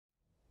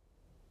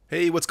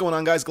Hey, what's going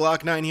on, guys?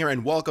 Glock9 here,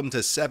 and welcome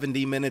to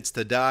 70 Minutes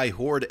to Die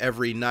Horde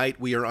every night.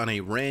 We are on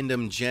a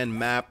random gen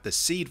map. The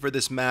seed for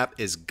this map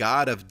is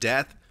God of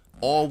Death,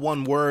 all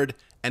one word,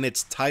 and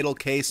it's title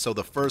case, so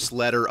the first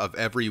letter of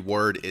every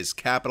word is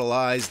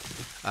capitalized.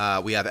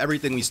 We have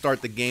everything we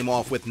start the game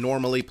off with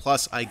normally,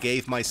 plus I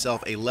gave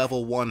myself a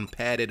level 1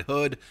 padded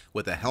hood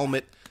with a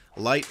helmet,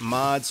 light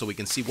mod, so we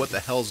can see what the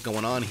hell's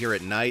going on here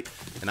at night.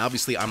 And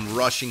obviously I'm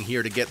rushing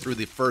here to get through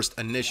the first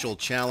initial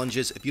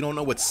challenges. If you don't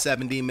know what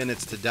 70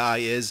 Minutes to Die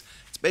is,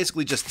 it's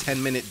basically just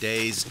 10-minute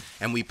days,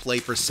 and we play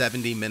for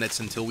 70 minutes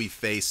until we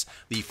face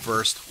the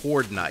first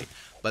Horde night.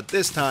 But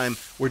this time,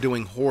 we're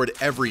doing Horde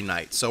every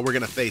night, so we're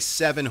going to face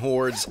 7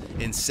 Hordes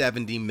in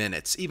 70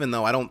 minutes, even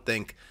though I don't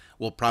think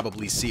we'll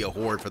probably see a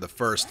Horde for the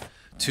first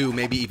 2,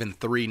 maybe even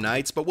 3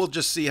 nights, but we'll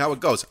just see how it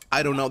goes.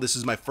 I don't know, this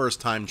is my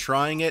first time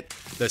trying it.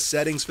 The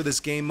settings for this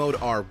game mode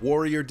are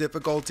Warrior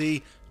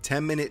difficulty,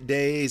 10-minute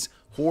days,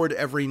 Horde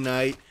every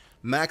night,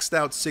 maxed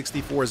out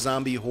 64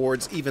 zombie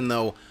hordes, even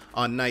though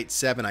on night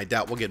 7 I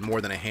doubt we'll get more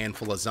than a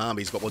handful of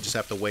zombies, but we'll just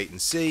have to wait and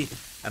see.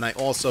 And I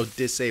also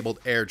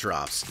disabled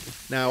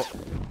airdrops. Now,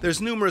 there's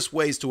numerous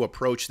ways to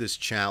approach this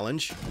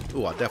challenge.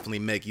 Ooh, I'll definitely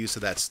make use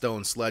of that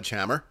stone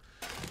sledgehammer.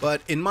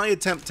 But in my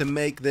attempt to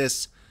make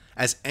this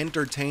as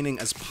entertaining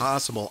as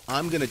possible,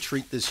 I'm going to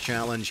treat this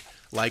challenge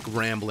like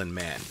Ramblin'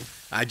 Man.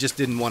 I just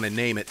didn't want to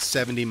name it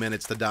 70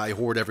 Minutes to Die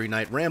Horde every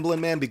night Ramblin'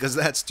 Man because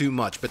that's too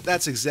much, but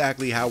that's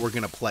exactly how we're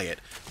going to play it.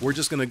 We're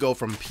just going to go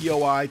from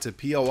POI to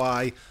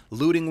POI,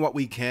 looting what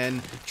we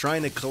can,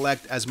 trying to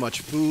collect as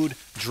much food,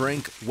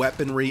 drink,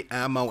 weaponry,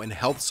 ammo, and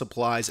health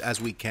supplies as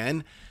we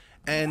can,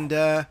 and,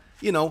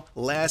 you know,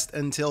 last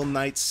until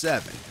night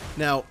 7.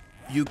 Now,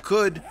 you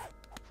could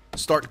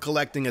start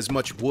collecting as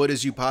much wood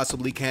as you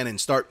possibly can and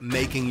start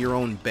making your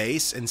own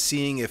base and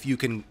seeing if you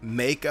can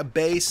make a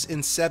base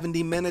in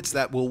 70 minutes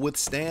that will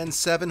withstand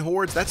 7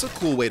 hordes. That's a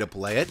cool way to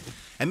play it,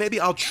 and maybe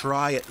I'll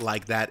try it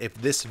like that if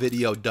this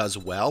video does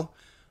well.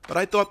 But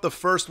I thought the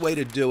first way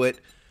to do it,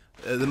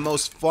 the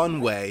most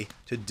fun way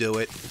to do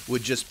it,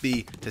 would just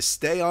be to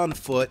stay on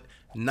foot,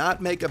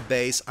 not make a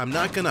base. I'm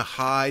not going to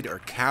hide or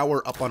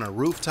cower up on a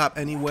rooftop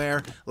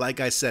anywhere. Like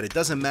I said, it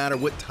doesn't matter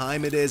what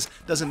time it is.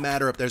 Doesn't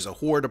matter if there's a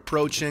horde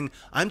approaching.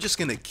 I'm just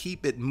going to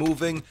keep it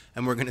moving,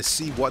 and we're going to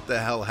see what the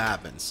hell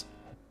happens.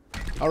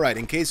 Alright,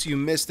 in case you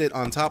missed it,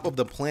 on top of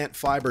the plant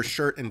fiber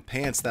shirt and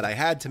pants that I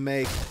had to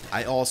make,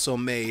 I also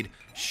made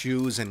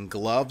shoes and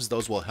gloves.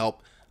 Those will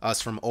help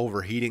us from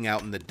overheating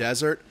out in the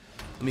desert.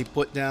 Let me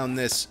put down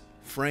this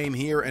frame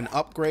here and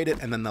upgrade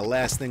it, and then the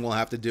last thing we'll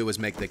have to do is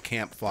make the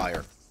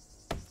campfire.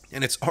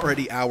 And it's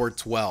already hour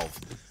 12.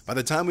 By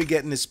the time we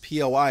get in this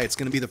POI, it's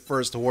going to be the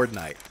first Horde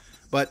night.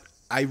 But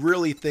I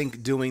really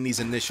think doing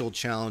these initial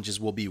challenges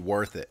will be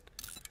worth it.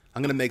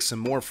 I'm going to make some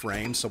more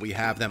frames so we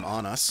have them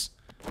on us.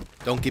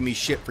 Don't give me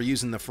shit for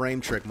using the frame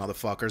trick,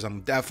 motherfuckers.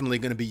 I'm definitely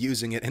going to be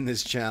using it in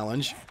this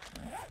challenge.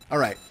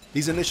 Alright,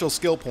 these initial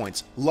skill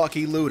points.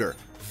 Lucky Looter.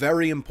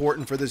 Very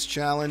important for this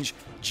challenge.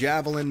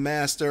 Javelin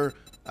Master.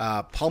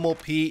 Pummel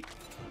Pete.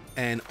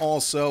 And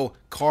also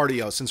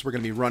cardio, since we're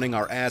going to be running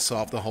our ass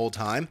off the whole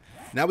time.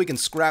 Now we can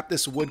scrap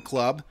this wood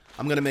club.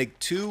 I'm going to make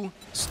 2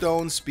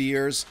 stone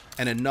spears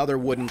and another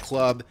wooden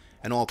club,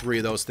 and all 3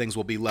 of those things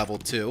will be level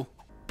 2.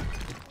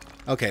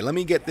 Okay, let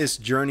me get this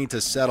journey to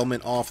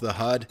settlement off the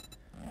HUD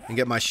and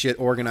get my shit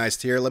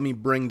organized here. Let me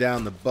bring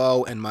down the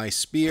bow and my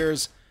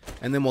spears,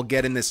 and then we'll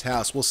get in this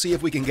house. We'll see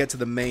if we can get to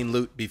the main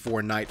loot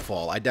before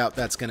nightfall. I doubt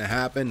that's going to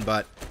happen,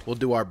 but we'll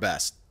do our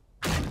best.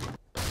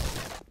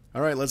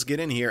 Alright, let's get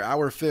in here.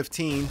 Hour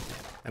 15,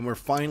 and we're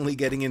finally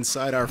getting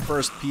inside our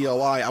first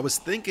POI. I was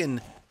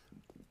thinking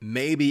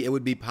maybe it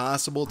would be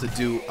possible to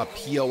do a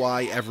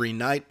POI every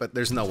night, but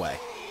there's no way.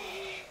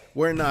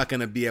 We're not going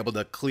to be able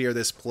to clear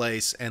this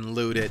place and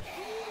loot it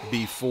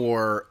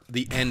before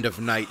the end of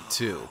night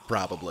 2,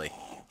 probably.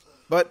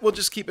 But we'll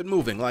just keep it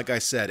moving, like I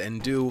said,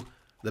 and do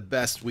the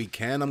best we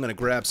can. I'm going to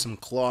grab some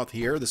cloth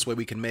here. This way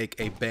we can make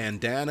a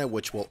bandana,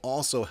 which will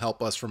also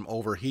help us from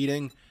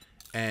overheating.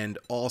 And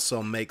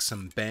also make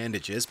some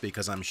bandages,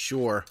 because I'm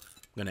sure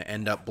I'm going to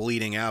end up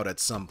bleeding out at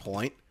some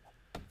point.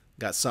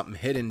 Got something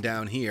hidden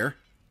down here.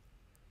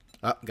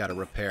 Oh, got to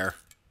repair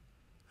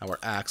our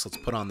axe. Let's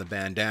put on the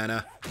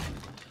bandana.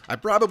 I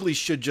probably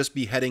should just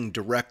be heading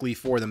directly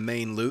for the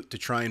main loot to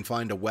try and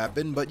find a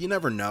weapon, but you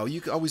never know.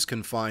 You always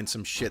can find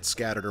some shit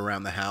scattered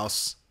around the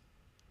house.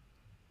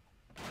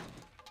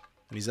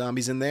 Any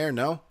zombies in there?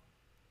 No?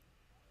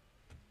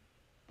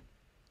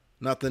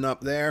 Nothing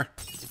up there.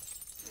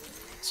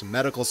 Some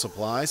medical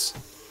supplies.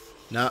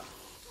 Not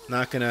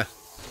gonna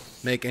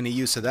make any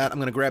use of that. I'm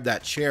gonna grab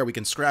that chair. We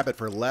can scrap it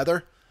for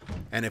leather.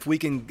 And if we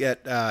can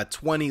get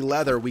 20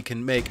 leather, we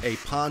can make a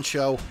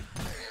poncho,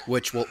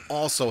 which will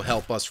also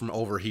help us from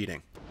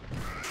overheating.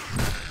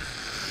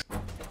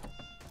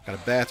 Got a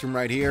bathroom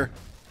right here.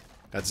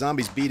 Got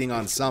zombies beating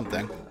on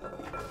something.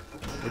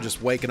 We're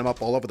just waking them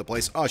up all over the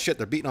place. Oh shit,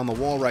 they're beating on the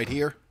wall right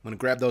here. I'm gonna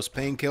grab those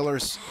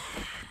painkillers.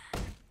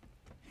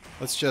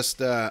 Let's just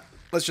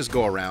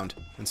go around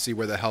and see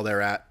where the hell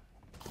they're at.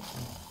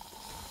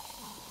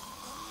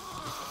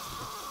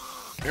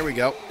 There we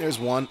go. There's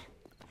one.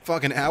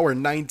 Fucking hour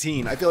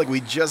 19. I feel like we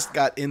just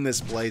got in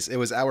this place. It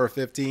was hour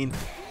 15.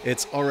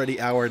 It's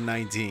already hour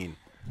 19.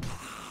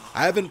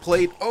 I haven't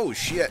played... Oh,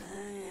 shit.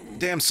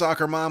 Damn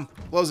soccer mom.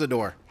 Close the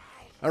door.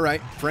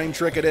 Alright, frame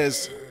trick it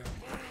is.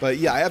 But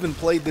yeah, I haven't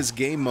played this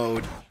game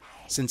mode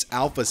since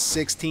Alpha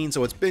 16,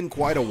 so it's been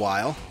quite a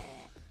while.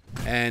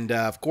 And,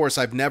 of course,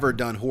 I've never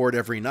done Horde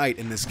every night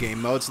in this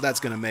game mode, so that's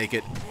going to make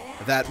it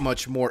that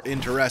much more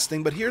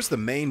interesting. But here's the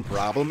main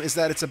problem, is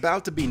that it's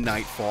about to be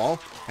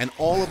nightfall, and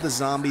all of the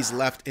zombies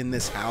left in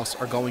this house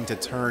are going to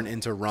turn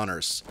into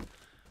runners.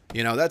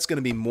 You know, that's going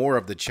to be more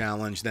of the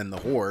challenge than the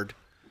Horde.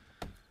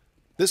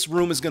 This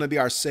room is going to be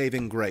our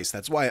saving grace.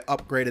 That's why I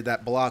upgraded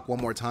that block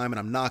one more time, and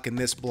I'm knocking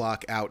this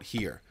block out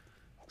here.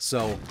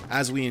 So,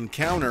 as we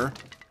encounter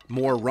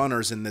more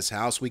runners in this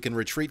house, we can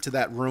retreat to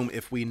that room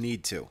if we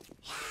need to.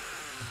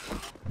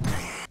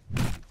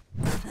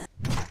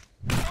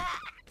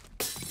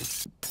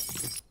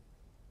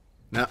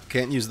 No,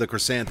 can't use the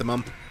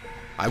chrysanthemum.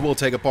 I will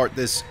take apart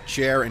this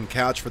chair and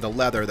couch for the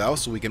leather, though,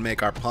 so we can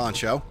make our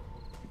poncho.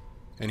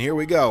 And here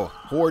we go.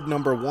 Horde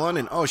number 1,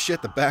 and oh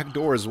shit, the back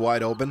door is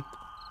wide open.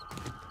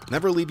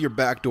 Never leave your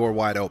back door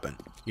wide open.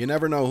 You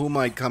never know who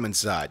might come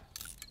inside.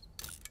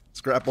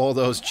 Scrap all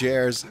those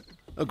chairs.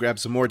 I'll grab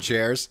some more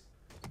chairs.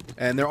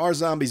 And there are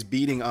zombies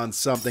beating on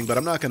something, but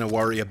I'm not going to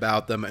worry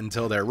about them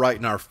until they're right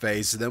in our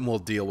face, then we'll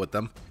deal with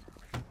them.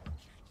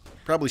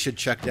 Probably should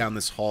check down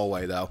this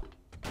hallway, though.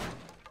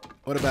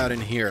 What about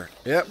in here?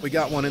 Yep, we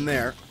got one in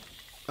there.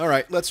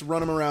 Alright, let's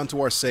run him around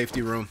to our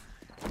safety room.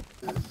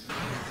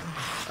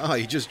 Oh,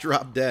 he just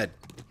dropped dead.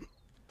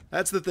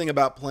 That's the thing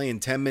about playing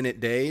 10-minute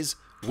days.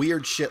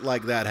 Weird shit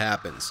like that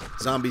happens.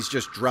 Zombies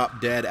just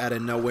drop dead out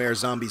of nowhere.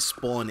 Zombies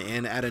spawn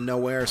in out of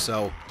nowhere,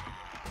 so...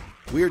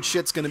 weird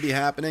shit's gonna be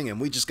happening,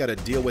 and we just gotta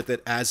deal with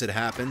it as it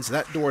happens.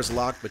 That door's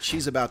locked, but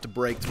she's about to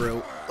break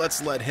through.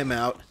 Let's let him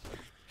out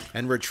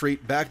and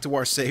retreat back to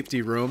our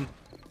safety room.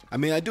 I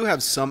mean, I do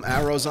have some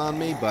arrows on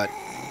me, but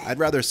I'd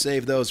rather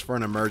save those for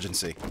an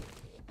emergency.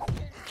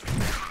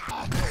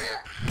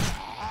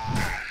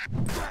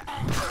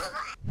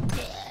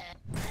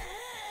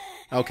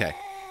 Okay.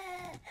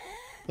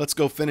 Let's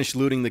go finish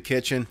looting the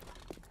kitchen,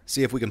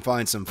 see if we can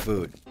find some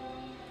food.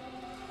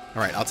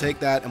 Alright, I'll take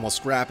that, and we'll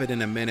scrap it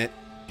in a minute.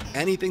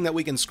 Anything that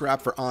we can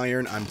scrap for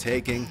iron, I'm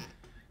taking.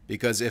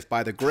 Because if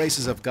by the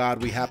graces of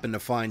God we happen to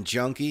find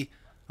junkie,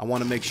 I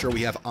want to make sure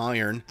we have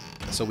iron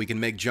so we can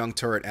make junk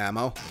turret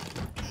ammo.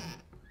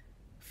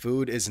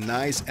 Food is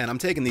nice. And I'm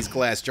taking these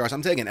glass jars.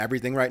 I'm taking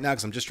everything right now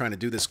because I'm just trying to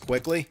do this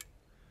quickly.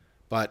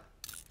 But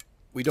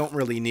we don't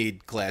really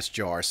need glass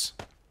jars.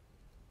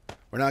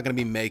 We're not going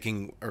to be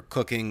making or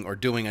cooking or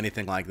doing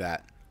anything like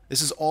that.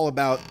 This is all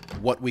about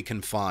what we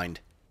can find.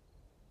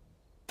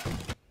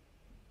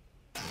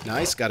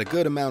 Nice, got a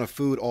good amount of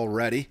food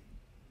already.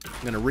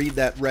 I'm going to read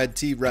that red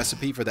tea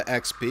recipe for the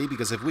XP,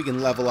 because if we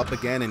can level up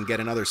again and get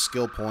another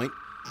skill point,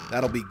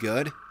 that'll be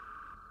good.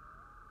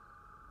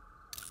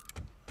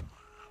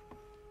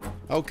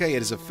 Okay,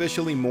 it is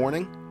officially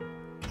morning.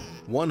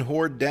 1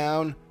 horde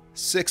down,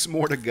 6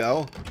 more to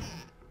go.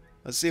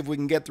 Let's see if we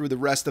can get through the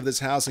rest of this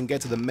house and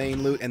get to the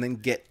main loot and then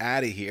get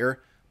out of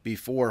here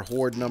before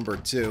horde number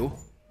 2.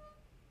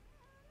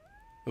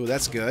 Ooh,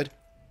 that's good.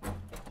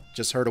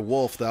 Just heard a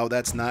wolf, though.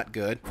 That's not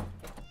good.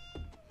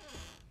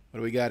 What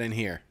do we got in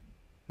here?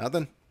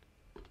 Nothing?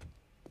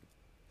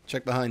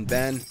 Check behind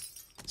Ben.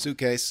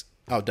 Suitcase.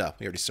 Oh, duh.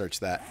 We already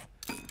searched that.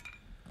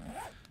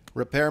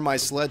 Repair my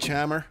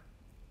sledgehammer.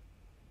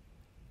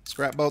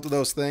 Scrap both of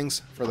those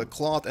things for the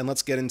cloth, and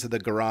let's get into the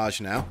garage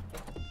now.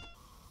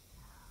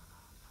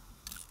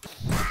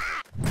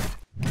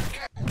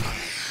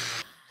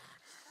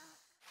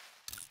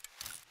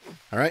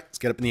 Alright, let's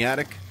get up in the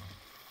attic.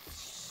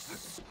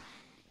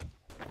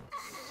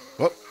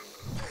 Whoop.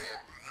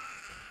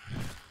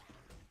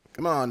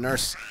 Come on,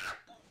 nurse.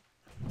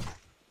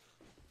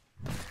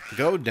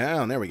 Go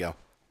down. There we go.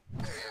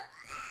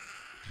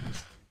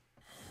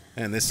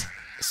 And this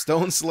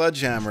stone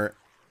sledgehammer,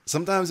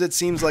 sometimes it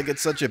seems like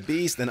it's such a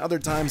beast, and other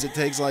times it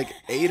takes like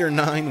 8 or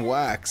 9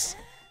 whacks.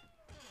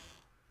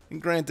 And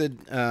granted,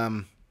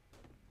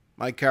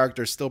 my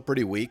character's still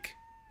pretty weak.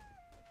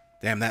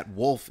 Damn, that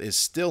wolf is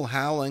still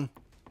howling.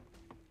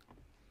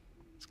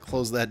 Let's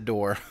close that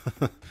door.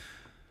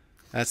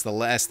 That's the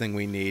last thing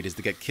we need, is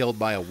to get killed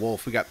by a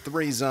wolf. We got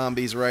 3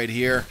 zombies right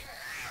here.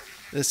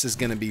 This is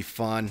gonna be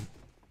fun.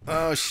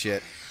 Oh,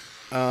 shit.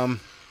 Alright,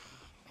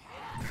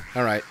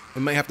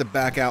 we may have to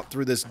back out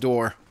through this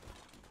door.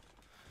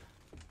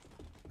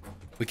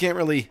 We can't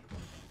really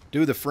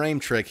do the frame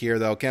trick here,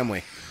 though, can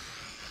we?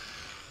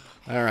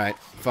 Alright,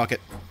 fuck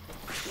it.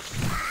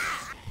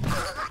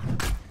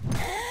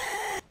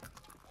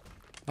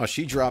 Oh,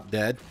 she dropped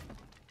dead.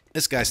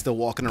 This guy's still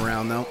walking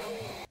around, though.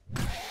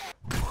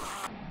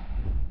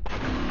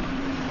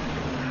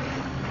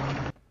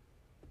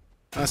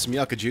 Some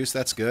yucca juice,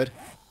 that's good.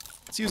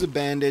 Let's use a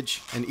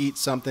bandage and eat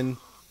something.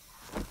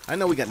 I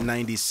know we got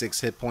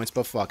 96 hit points,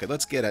 but fuck it.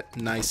 Let's get it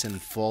nice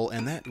and full.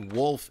 And that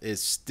wolf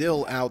is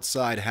still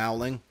outside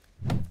howling.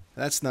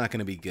 That's not going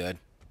to be good.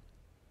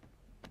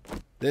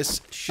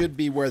 This should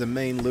be where the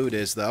main loot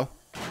is, though.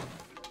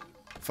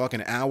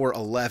 Fucking hour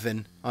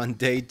 11 on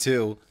day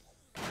 2.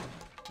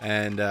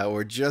 And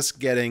we're just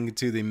getting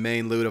to the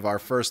main loot of our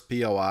first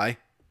POI.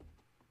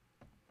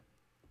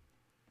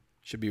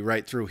 Should be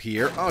right through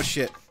here. Oh,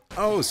 shit.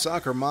 Oh,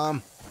 soccer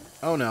mom.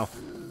 Oh, no.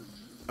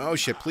 Oh,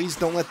 shit. Please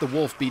don't let the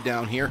wolf be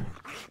down here.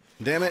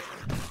 Damn it.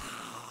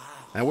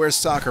 Now, where's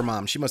soccer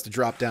mom? She must have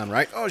dropped down,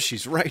 right? Oh,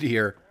 she's right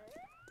here.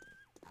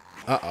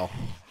 Uh-oh.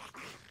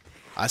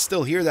 I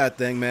still hear that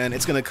thing, man.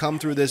 It's going to come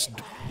through this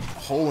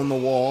hole in the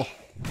wall.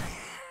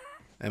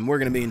 And we're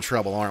going to be in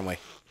trouble, aren't we?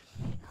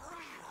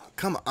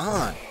 Come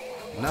on.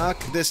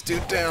 Knock this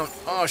dude down.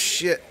 Oh,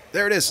 shit.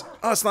 There it is.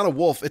 Oh, it's not a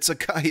wolf. It's a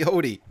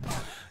coyote.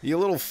 You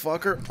little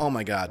fucker. Oh,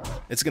 my God.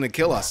 It's going to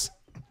kill us.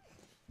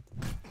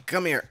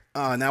 Come here.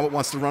 Now it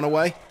wants to run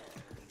away.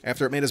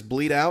 After it made us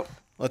bleed out.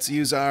 Let's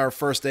use our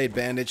first aid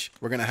bandage.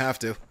 We're going to have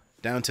to.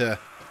 Down to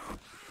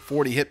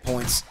 40 hit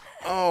points.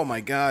 Oh,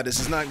 my God. This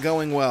is not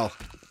going well.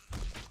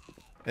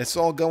 It's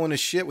all going to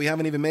shit. We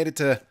haven't even made it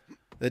to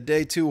the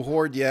day 2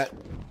 horde yet.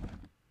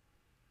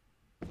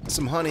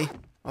 Some honey.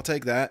 I'll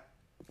take that.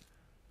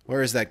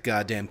 Where is that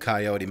goddamn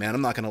coyote, man?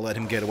 I'm not going to let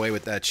him get away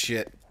with that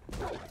shit.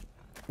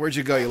 Where'd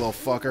you go, you little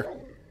fucker?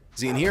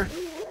 Is he in here?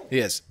 He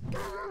is.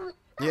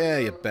 Yeah,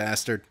 you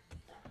bastard.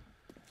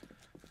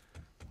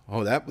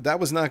 Oh, that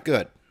was not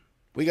good.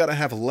 We got to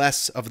have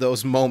less of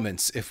those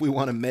moments if we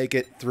want to make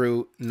it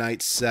through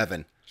night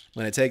 7. I'm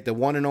going to take the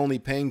one and only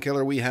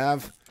painkiller we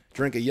have,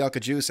 drink a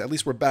yucca juice. At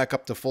least we're back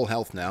up to full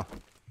health now.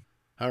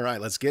 Alright,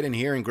 let's get in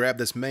here and grab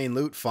this main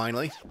loot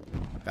finally.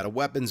 Got a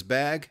weapons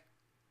bag.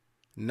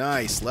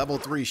 Nice. Level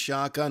 3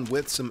 shotgun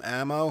with some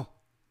ammo.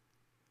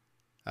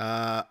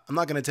 I'm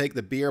not going to take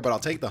the beer, but I'll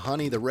take the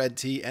honey, the red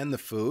tea, and the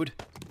food.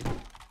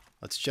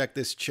 Let's check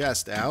this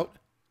chest out.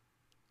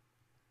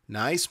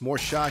 Nice. More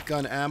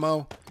shotgun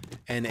ammo.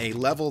 And a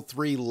level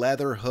 3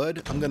 leather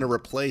hood. I'm going to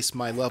replace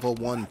my level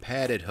 1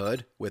 padded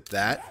hood with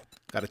that.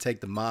 Got to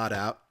take the mod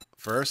out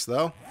first,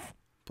 though.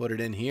 Put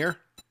it in here.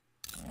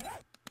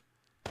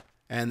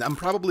 And I'm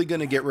probably going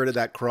to get rid of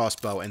that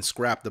crossbow and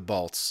scrap the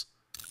bolts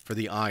for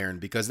the iron,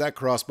 because that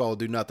crossbow will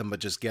do nothing but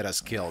just get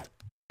us killed.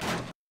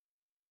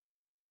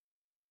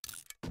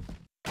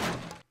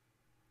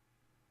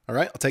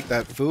 Alright, I'll take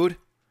that food.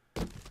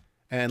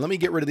 And let me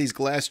get rid of these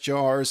glass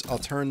jars. I'll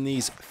turn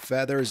these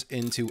feathers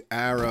into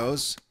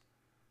arrows.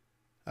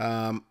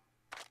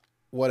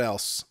 What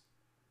else?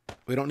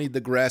 We don't need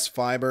the grass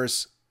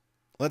fibers.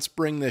 Let's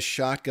bring this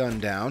shotgun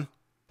down.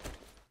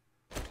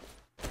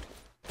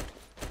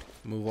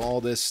 Move all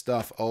this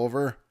stuff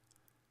over.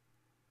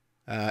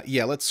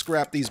 Yeah, let's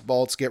scrap these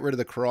bolts. Get rid of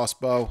the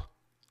crossbow.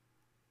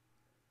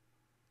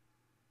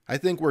 I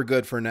think we're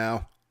good for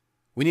now.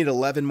 We need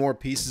 11 more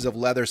pieces of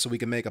leather so we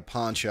can make a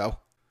poncho.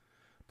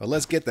 But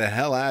let's get the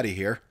hell out of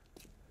here.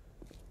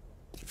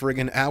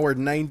 Friggin' hour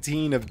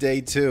 19 of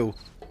day 2.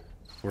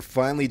 We're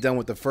finally done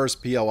with the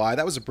first POI.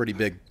 That was a pretty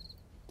big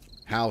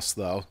house,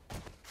 though.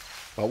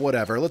 But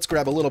whatever. Let's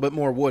grab a little bit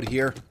more wood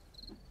here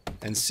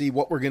and see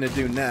what we're going to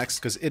do next,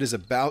 because it is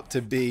about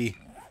to be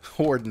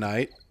horde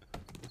night.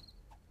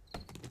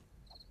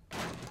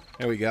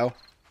 There we go.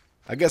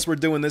 I guess we're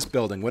doing this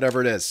building, whatever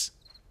it is.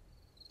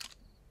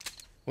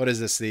 What is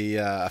this?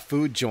 The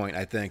food joint,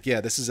 I think.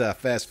 Yeah, this is a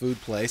fast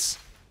food place.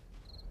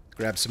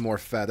 Grab some more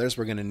feathers.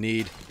 We're going to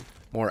need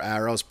more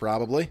arrows,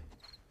 probably.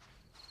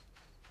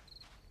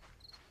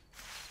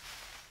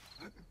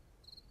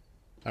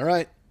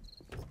 Alright.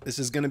 This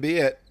is going to be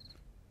it.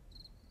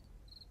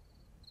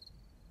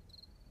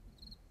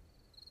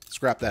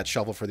 Scrap that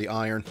shovel for the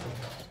iron.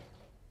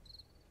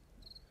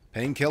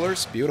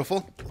 Painkillers.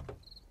 Beautiful.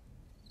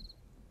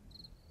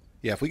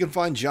 Yeah, if we can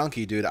find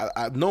Junkie, dude,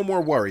 no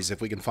more worries if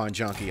we can find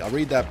Junkie. I'll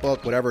read that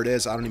book, whatever it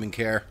is, I don't even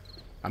care.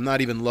 I'm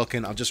not even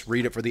looking, I'll just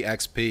read it for the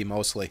XP,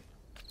 mostly.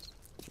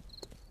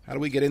 How do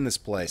we get in this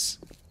place?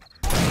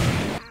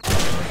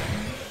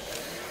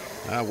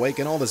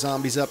 Waking all the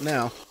zombies up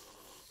now.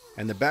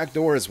 And the back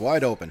door is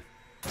wide open.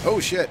 Oh,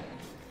 shit.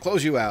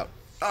 Close you out.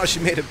 Oh, she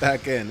made it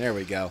back in. There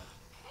we go.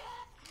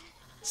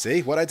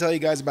 See? What'd I tell you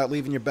guys about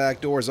leaving your back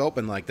doors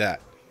open like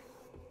that?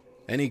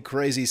 Any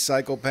crazy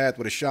psychopath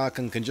with a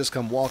shotgun can just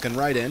come walking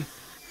right in.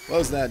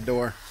 Close that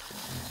door.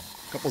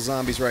 Couple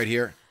zombies right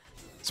here.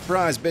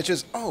 Surprise,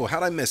 bitches. Oh,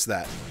 how'd I miss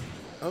that?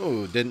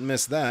 Oh, didn't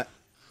miss that.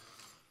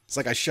 It's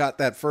like I shot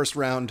that first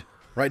round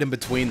right in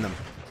between them.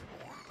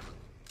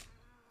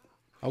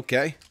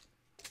 Okay.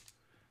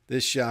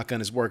 This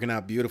shotgun is working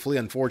out beautifully.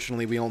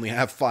 Unfortunately, we only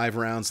have 5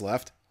 rounds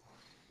left.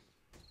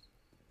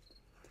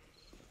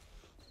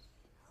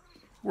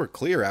 We're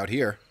clear out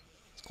here.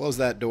 Let's close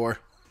that door.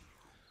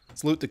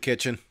 Let's loot the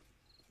kitchen.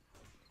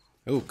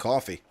 Ooh,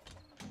 coffee.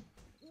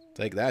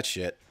 Take that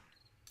shit.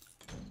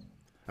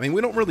 I mean,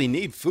 we don't really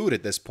need food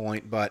at this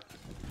point, but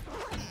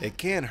it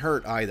can't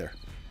hurt either.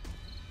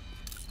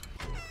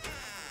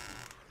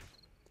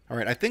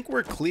 Alright, I think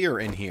we're clear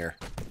in here.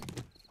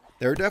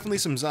 There are definitely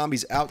some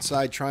zombies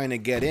outside trying to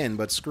get in,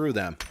 but screw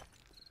them.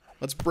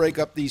 Let's break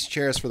up these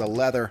chairs for the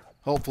leather.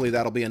 Hopefully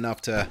that'll be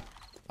enough to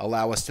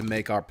allow us to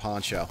make our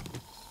poncho.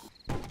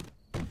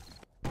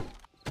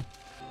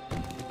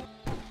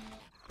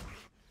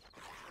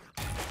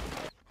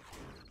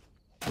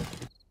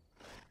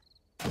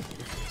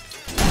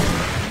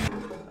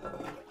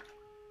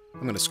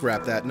 I'm going to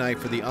scrap that knight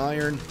for the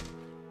iron.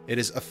 It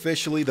is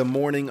officially the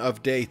morning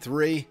of day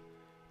 3.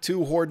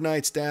 2 Horde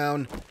Knights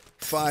down,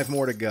 5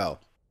 more to go.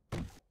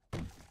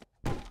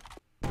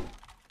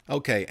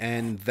 Okay,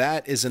 and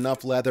that is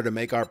enough leather to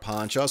make our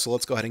poncho, so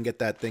let's go ahead and get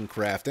that thing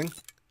crafting.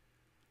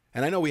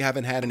 And I know we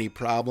haven't had any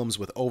problems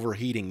with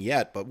overheating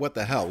yet, but what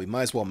the hell, we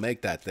might as well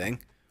make that thing.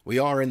 We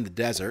are in the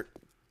desert,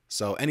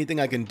 so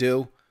anything I can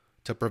do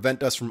to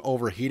prevent us from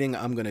overheating,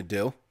 I'm going to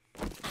do.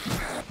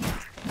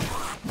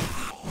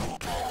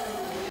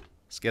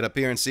 Let's get up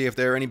here and see if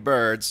there are any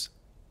birds.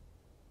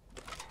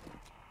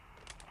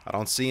 I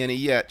don't see any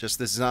yet, just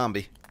this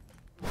zombie.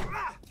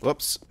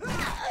 Whoops.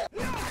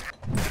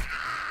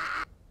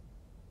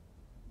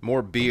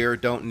 More beer,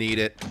 don't need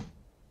it.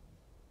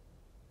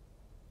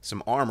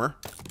 Some armor.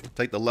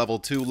 Take the level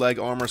 2 leg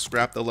armor,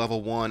 scrap the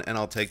level 1, and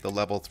I'll take the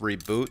level 3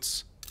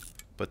 boots.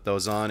 Put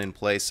those on in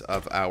place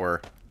of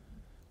our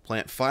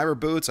plant fiber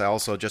boots. I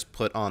also just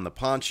put on the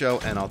poncho,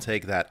 and I'll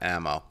take that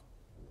ammo.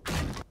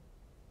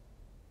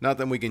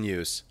 Nothing we can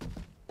use.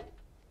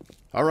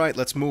 Alright,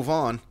 let's move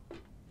on.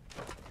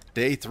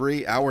 Day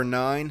 3, hour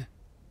 9.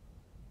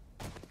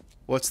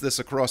 What's this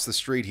across the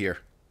street here?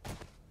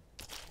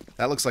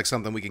 That looks like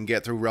something we can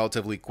get through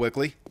relatively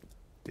quickly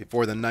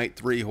before the night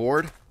 3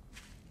 horde.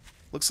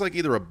 Looks like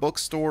either a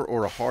bookstore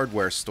or a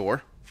hardware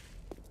store.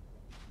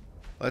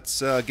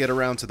 Let's get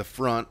around to the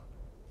front.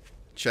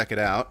 Check it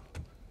out.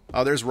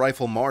 Oh, there's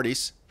Rifle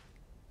Marty's.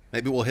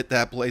 Maybe we'll hit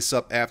that place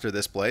up after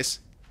this place.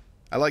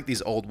 I like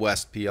these Old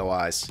West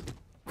POIs.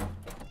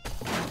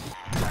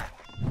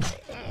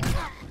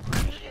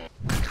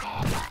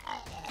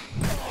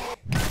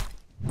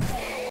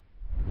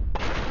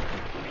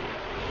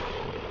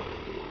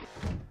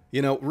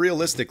 You know,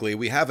 realistically,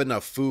 we have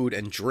enough food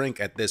and drink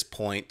at this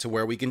point to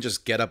where we can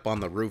just get up on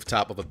the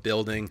rooftop of a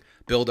building,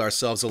 build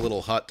ourselves a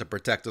little hut to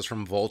protect us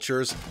from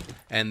vultures,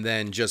 and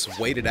then just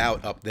wait it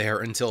out up there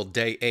until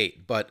day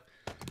 8. But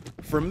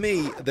for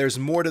me, there's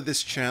more to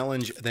this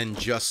challenge than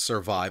just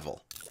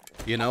survival.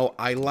 You know,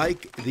 I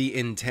like the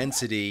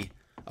intensity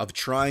of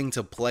trying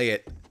to play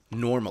it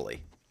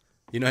normally.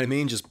 You know what I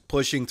mean? Just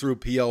pushing through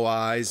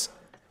POIs,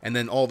 and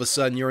then all of a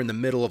sudden you're in the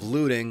middle of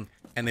looting,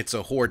 and it's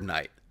a horde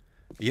night.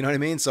 You know what I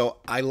mean? So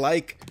I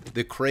like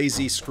the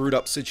crazy screwed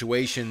up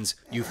situations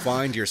you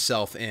find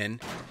yourself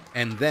in,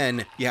 and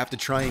then you have to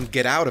try and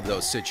get out of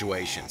those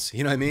situations.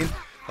 You know what I mean?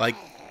 Like,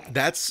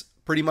 that's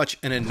pretty much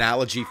an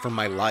analogy from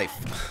my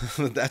life.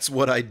 That's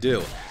what I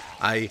do.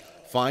 I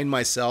find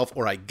myself,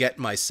 or I get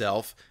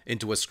myself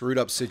into a screwed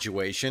up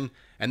situation,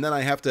 and then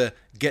I have to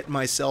get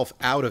myself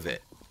out of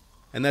it.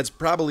 And that's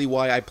probably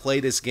why I play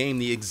this game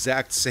the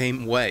exact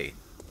same way.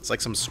 It's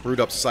like some screwed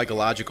up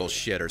psychological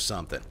shit or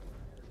something.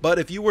 But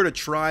if you were to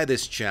try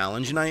this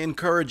challenge, and I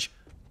encourage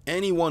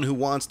anyone who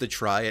wants to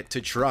try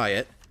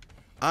it,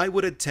 I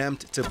would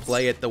attempt to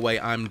play it the way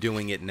I'm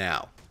doing it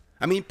now.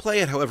 I mean, play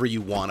it however you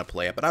want to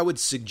play it, but I would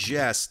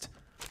suggest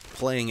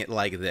playing it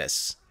like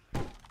this.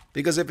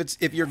 Because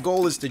if your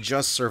goal is to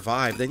just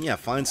survive, then yeah,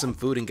 find some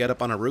food and get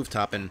up on a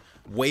rooftop and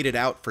wait it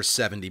out for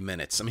 70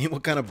 minutes. I mean,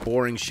 what kind of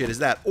boring shit is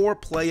that? Or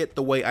play it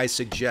the way I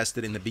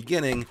suggested in the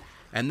beginning,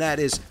 and that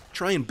is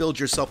try and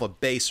build yourself a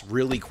base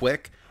really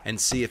quick and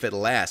see if it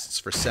lasts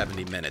for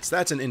 70 minutes.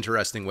 That's an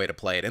interesting way to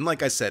play it. And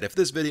like I said, if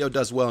this video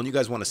does well and you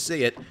guys want to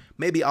see it,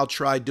 maybe I'll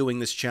try doing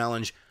this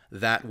challenge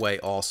that way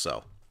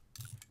also.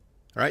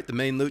 Alright, the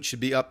main loot should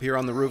be up here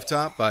on the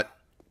rooftop, but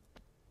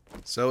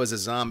so is a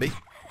zombie.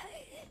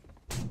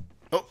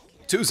 Oh,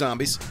 2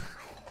 zombies.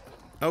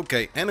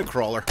 Okay, and a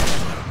crawler.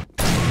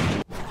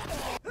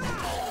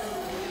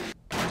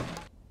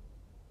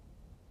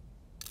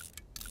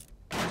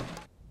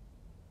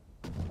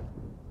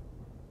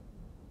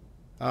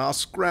 I'll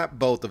scrap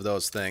both of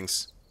those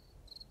things.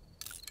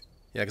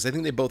 Yeah, because I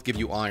think they both give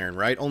you iron,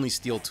 right? Only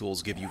steel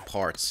tools give you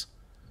parts.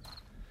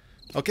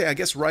 Okay, I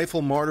guess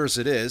Rifle Martyrs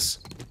it is.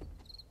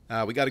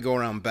 We got to go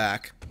around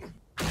back.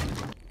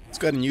 Let's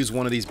go ahead and use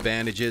one of these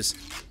bandages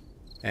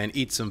and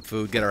eat some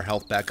food, get our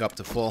health back up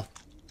to full.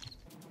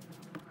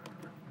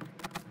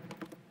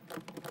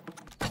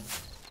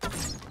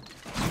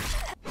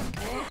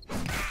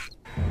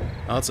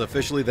 Well, it's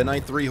officially the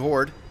night 3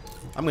 horde.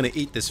 I'm going to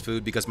eat this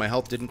food because my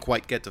health didn't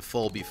quite get to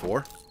full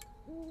before.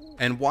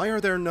 And why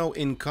are there no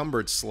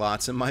encumbered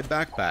slots in my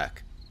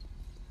backpack?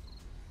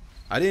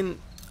 I didn't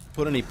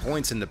put any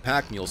points in the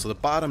pack mule, so the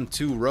bottom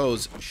 2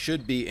 rows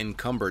should be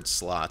encumbered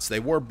slots.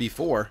 They were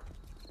before,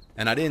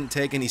 and I didn't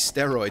take any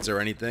steroids or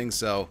anything,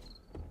 so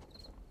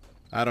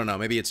I don't know,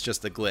 maybe it's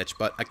just a glitch,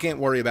 but I can't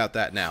worry about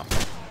that now.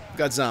 I've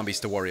got zombies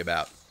to worry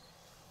about.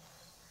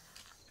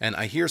 And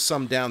I hear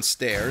some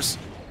downstairs.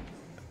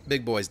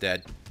 Big boy's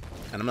dead.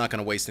 And I'm not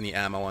going to waste any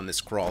ammo on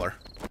this crawler.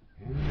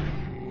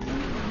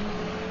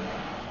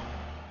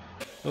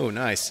 Oh,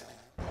 nice.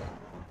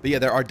 But yeah,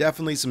 there are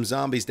definitely some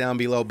zombies down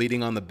below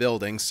beating on the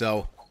building,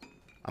 so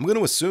I'm going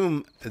to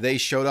assume they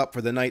showed up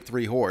for the night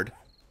 3 horde.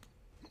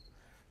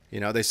 You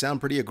know, they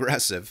sound pretty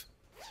aggressive.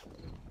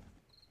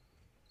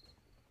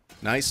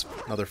 Nice.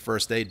 Another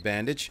first aid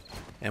bandage.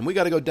 And we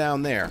got to go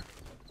down there.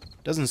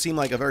 Doesn't seem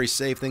like a very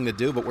safe thing to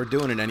do, but we're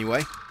doing it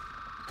anyway.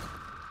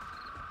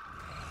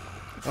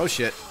 Oh,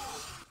 shit.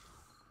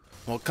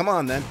 Well, come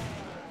on, then.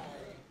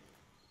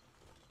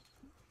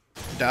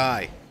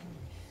 Die.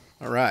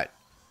 Alright.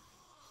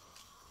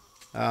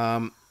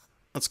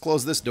 Let's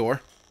close this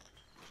door.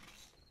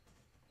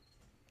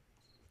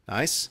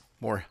 Nice.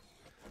 More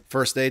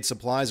first aid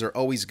supplies are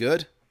always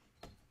good.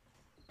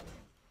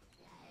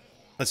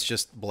 Let's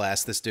just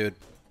blast this dude.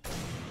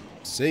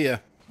 See ya.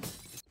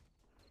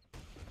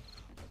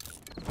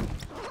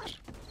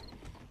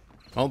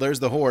 Oh, there's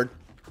the Horde.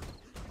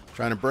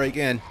 Trying to break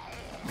in.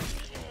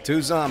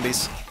 2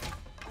 zombies.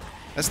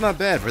 That's not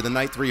bad for the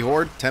Night 3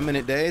 Horde.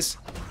 10-minute days.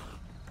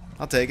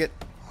 I'll take it.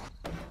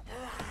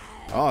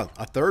 Oh,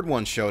 a 3rd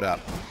one showed up.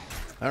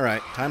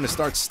 Alright, time to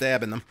start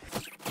stabbing them.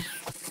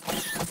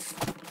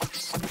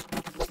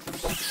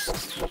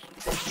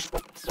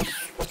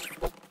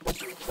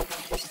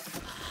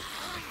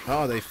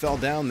 Oh, they fell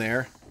down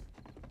there.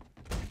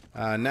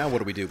 Now what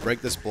do we do?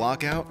 Break this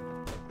block out?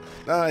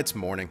 It's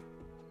morning.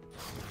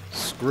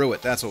 Screw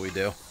it, that's what we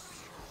do.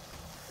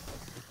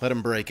 Let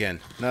them break in.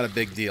 Not a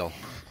big deal.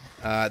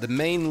 The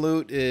main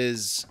loot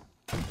is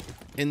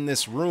in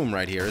this room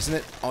right here, isn't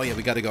it? Oh yeah,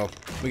 we gotta go.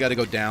 We gotta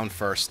go down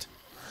first.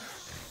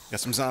 Got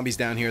some zombies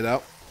down here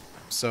though.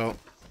 So,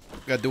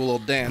 gotta do a little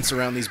dance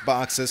around these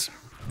boxes.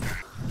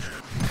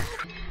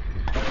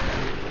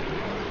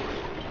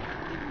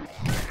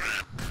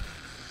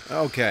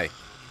 Okay.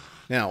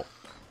 Now,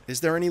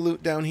 is there any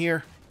loot down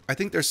here? I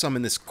think there's some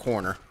in this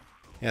corner.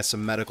 Yeah,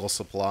 some medical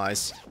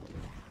supplies.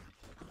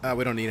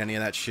 We don't need any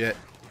of that shit.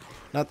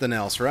 Nothing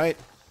else, right?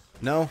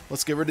 No?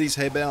 Let's get rid of these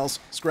hay bales,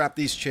 scrap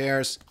these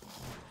chairs,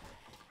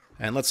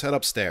 and let's head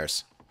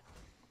upstairs.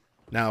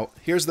 Now,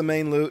 here's the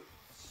main loot.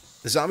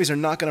 The zombies are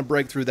not going to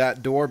break through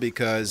that door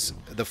because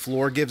the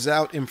floor gives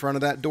out in front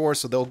of that door,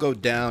 so they'll go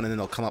down and then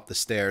they'll come up the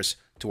stairs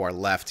to our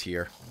left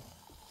here.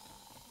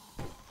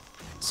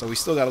 So we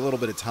still got a little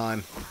bit of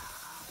time.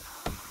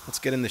 Let's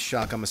get in the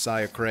Shotgun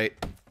Messiah crate.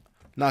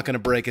 Not going to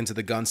break into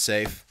the gun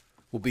safe.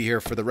 We'll be here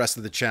for the rest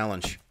of the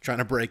challenge, trying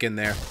to break in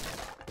there.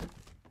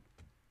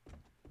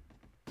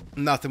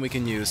 Nothing we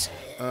can use.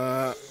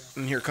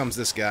 And here comes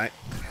this guy.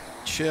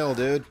 Chill,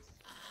 dude.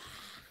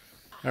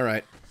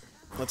 Alright.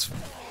 Let's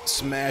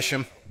smash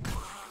him.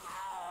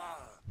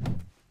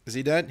 Is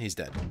he dead? He's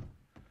dead.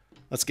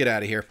 Let's get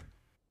out of here.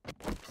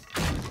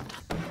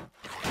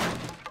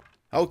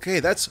 Okay,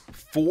 that's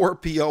 4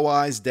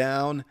 POIs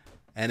down,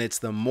 and it's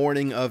the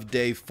morning of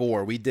day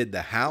 4. We did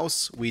the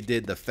house, we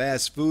did the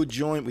fast food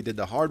joint, we did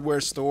the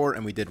hardware store,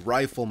 and we did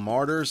Rifle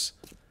Martyrs.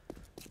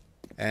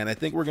 And I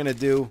think we're going to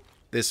do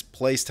this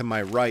place to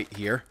my right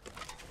here.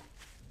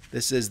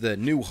 This is the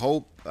New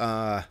Hope,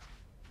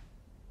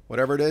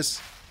 whatever it is.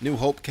 New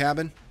Hope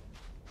cabin.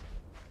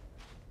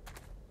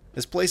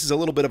 This place is a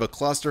little bit of a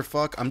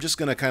clusterfuck. I'm just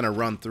going to kind of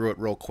run through it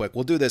real quick.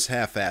 We'll do this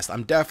half-assed.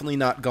 I'm definitely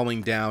not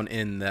going down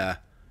in the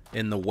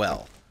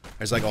well.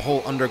 There's like a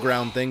whole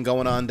underground thing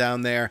going on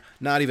down there.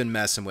 Not even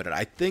messing with it.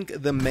 I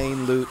think the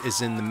main loot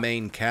is in the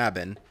main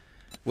cabin,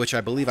 which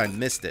I believe I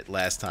missed it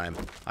last time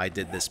I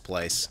did this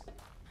place.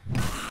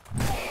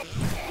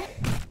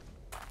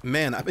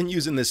 Man, I've been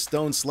using this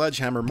stone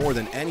sledgehammer more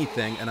than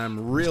anything, and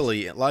I'm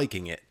really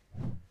liking it.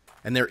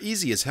 And they're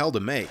easy as hell to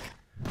make.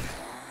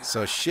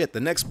 So shit, the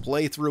next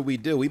playthrough we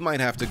do, we might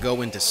have to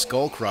go into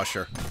Skull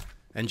Crusher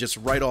and just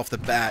right off the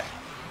bat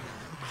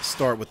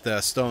start with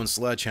the stone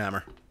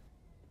sledgehammer.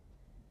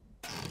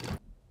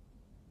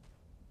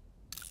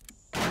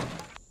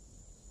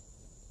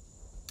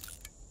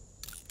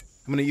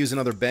 I'm going to use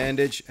another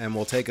bandage, and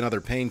we'll take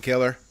another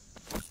painkiller.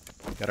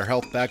 Got our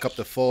health back up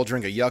to full.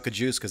 Drink a yucca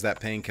juice, because that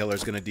painkiller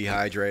is going to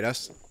dehydrate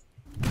us.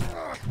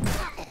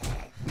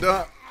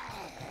 I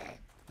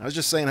was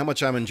just saying how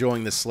much I'm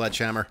enjoying this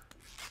sledgehammer.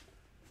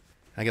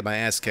 I get my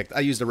ass kicked.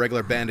 I used a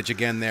regular bandage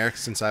again there,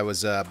 since I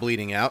was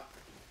bleeding out.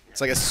 It's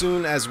like as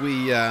soon as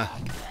we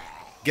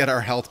get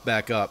our health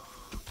back up,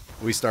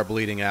 we start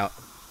bleeding out.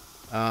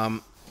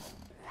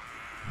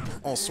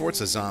 All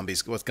sorts of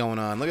zombies. What's going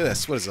on? Look at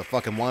this. What is a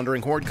fucking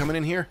wandering horde coming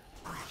in here?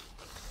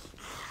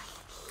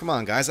 Come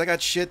on, guys. I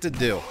got shit to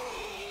do.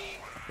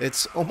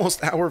 It's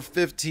almost hour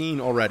 15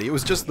 already. It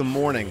was just the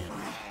morning.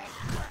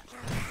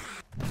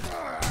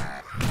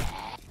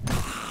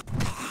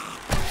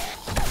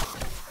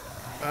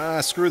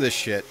 Screw this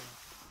shit.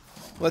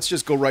 Let's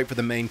just go right for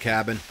the main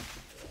cabin.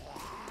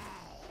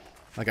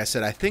 Like I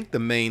said, I think the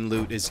main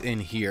loot is in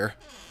here.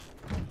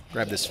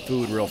 Grab this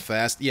food real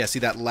fast. Yeah, see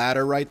that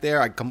ladder right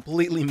there? I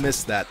completely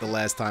missed that the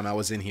last time I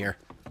was in here.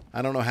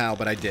 I don't know how,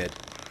 but I did.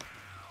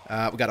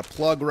 We got a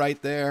plug right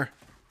there.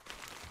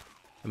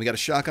 And we got a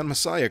Shotgun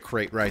Messiah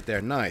crate right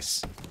there.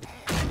 Nice.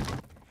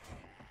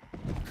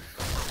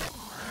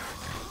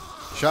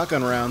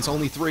 Shotgun rounds,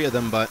 only 3 of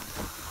them, but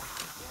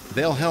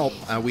they'll help.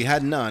 We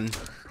had none.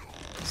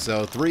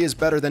 So 3 is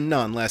better than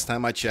none last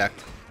time I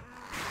checked.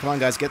 Come on,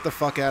 guys, get the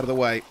fuck out of the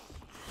way.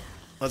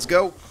 Let's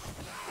go.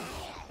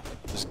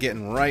 Just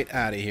getting right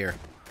out of here.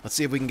 Let's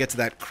see if we can get to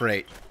that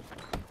crate.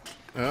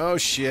 Oh,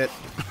 shit.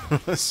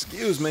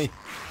 Excuse me.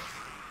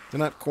 Do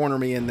not corner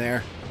me in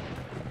there.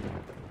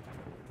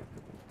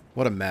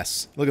 What a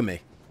mess. Look at me.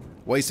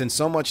 Wasting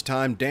so much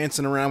time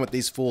dancing around with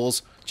these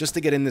fools just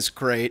to get in this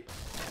crate.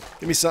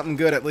 Give me something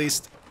good at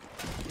least.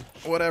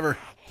 Whatever.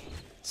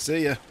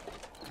 See ya.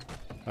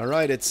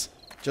 Alright, it's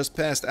just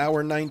past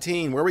hour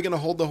 19. Where are we going to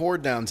hold the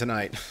Horde down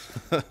tonight?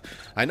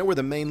 I know where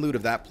the main loot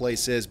of that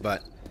place is,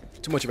 but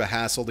too much of a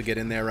hassle to get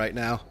in there right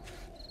now.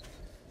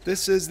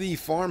 This is the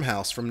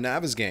farmhouse from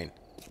Navezgane.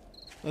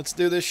 Let's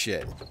do this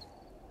shit.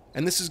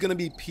 And this is going to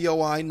be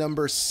POI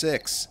number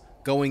 6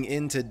 going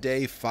into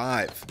day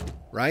 5.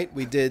 Right?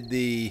 We did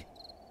the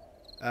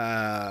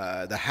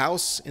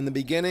house in the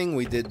beginning.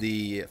 We did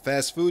the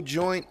fast food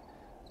joint.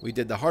 We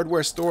did the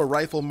hardware store,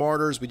 Rifle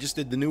Martyrs. We just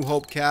did the New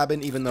Hope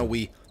cabin, even though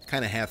we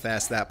kind of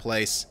half-assed that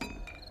place.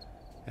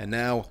 And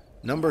now,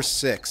 number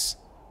 6,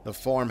 the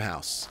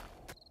farmhouse.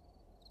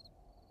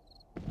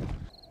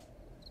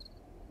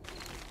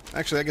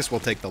 Actually, I guess we'll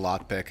take the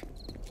lockpick.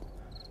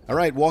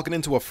 Alright, walking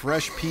into a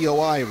fresh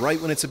POI right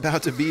when it's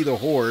about to be the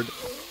Horde.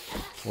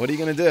 What are you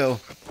going to do?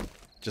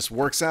 Just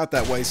works out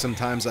that way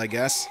sometimes, I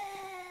guess.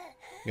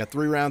 We got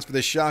 3 rounds for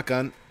this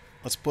shotgun.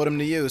 Let's put them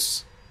to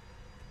use.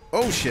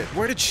 Oh shit,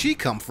 where did she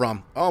come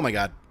from? Oh my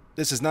god,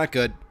 this is not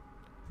good.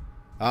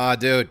 Ah,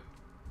 dude.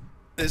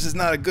 This is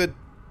not a good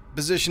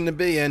position to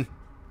be in.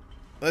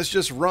 Let's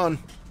just run.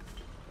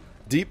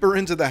 Deeper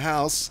into the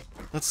house.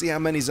 Let's see how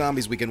many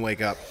zombies we can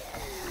wake up.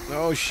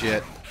 Oh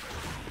shit.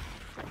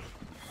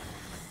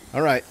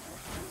 Alright,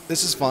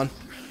 this is fun.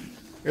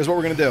 Here's what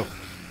we're gonna do.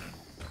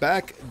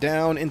 Back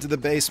down into the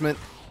basement.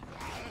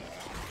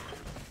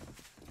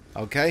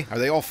 Okay, are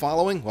they all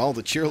following? Well,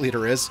 the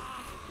cheerleader is.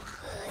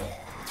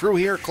 Through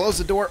here, close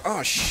the door.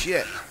 Oh,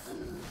 shit.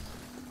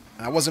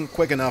 I wasn't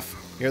quick enough.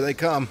 Here they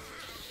come.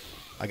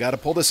 I gotta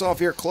pull this off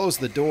here. Close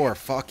the door.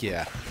 Fuck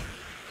yeah.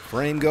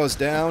 Frame goes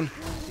down,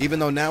 even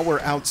though now we're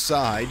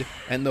outside,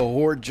 and the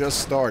Horde just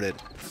started.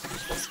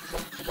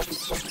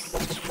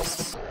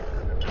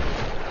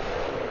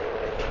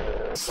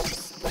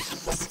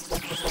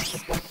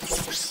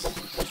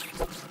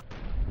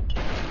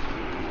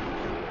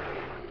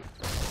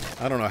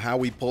 I don't know how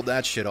we pulled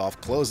that shit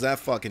off. Close that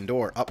fucking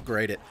door.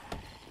 Upgrade it.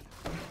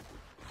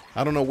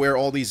 I don't know where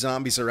all these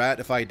zombies are at.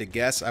 If I had to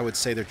guess, I would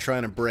say they're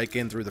trying to break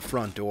in through the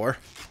front door.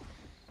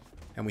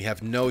 And we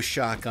have no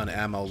shotgun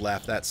ammo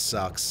left. That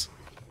sucks.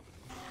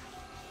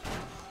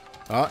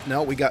 Oh,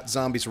 no, we got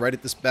zombies right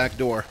at this back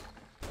door.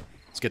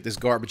 Let's get this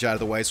garbage out of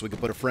the way so we can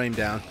put a frame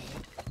down.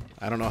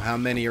 I don't know how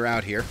many are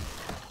out here.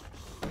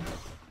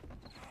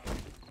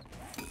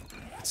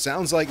 It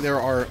sounds like there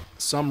are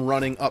some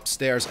running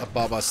upstairs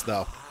above us,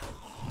 though.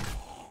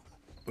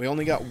 We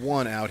only got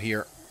 1 out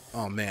here.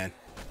 Oh, man.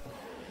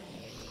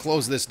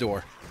 Close this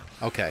door.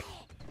 Okay.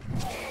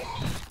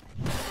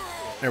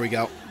 There we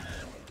go.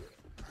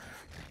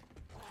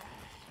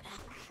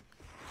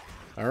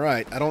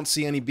 Alright, I don't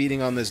see any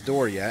beating on this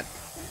door yet.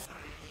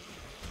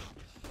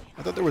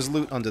 I thought there was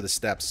loot under the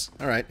steps.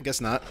 Alright, I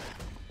guess not.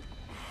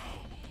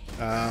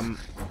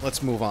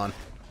 Let's move on.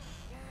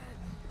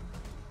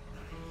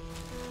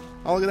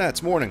 Oh, look at that,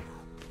 it's morning.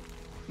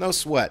 No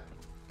sweat.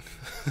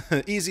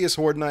 Easiest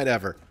Horde night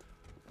ever.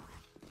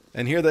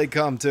 And here they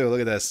come, too.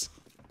 Look at this.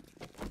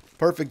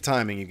 Perfect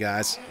timing, you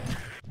guys.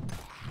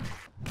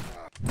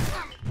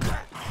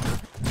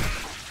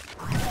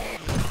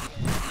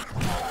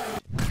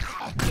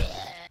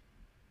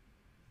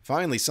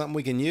 Finally, something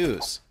we can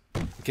use.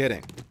 I'm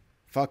kidding.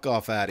 Fuck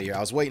off out of here. I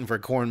was waiting for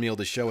cornmeal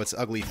to show its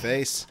ugly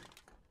face.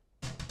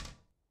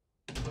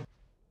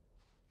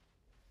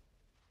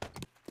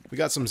 We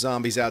got some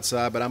zombies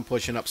outside, but I'm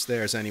pushing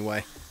upstairs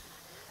anyway.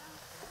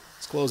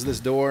 Let's close this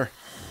door.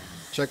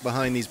 Check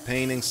behind these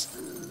paintings.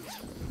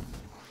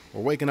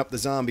 We're waking up the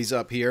zombies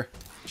up here.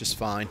 Just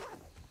fine.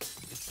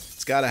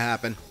 It's gotta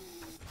happen.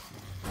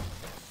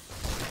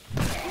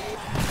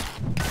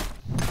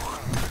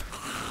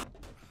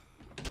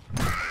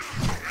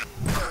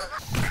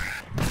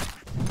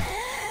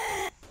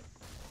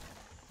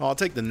 Oh, I'll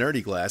take the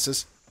nerdy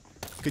glasses.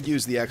 Could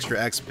use the extra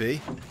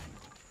XP.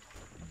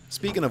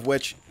 Speaking of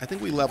which, I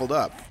think we leveled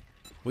up.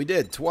 We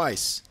did,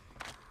 twice.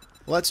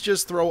 Let's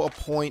just throw a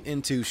point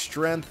into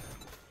strength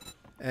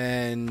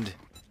and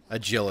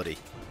agility.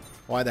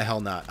 Why the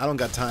hell not? I don't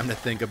got time to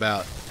think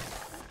about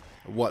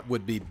what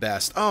would be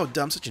best. Oh,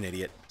 I'm such an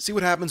idiot. See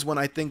what happens when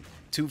I think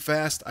too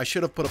fast? I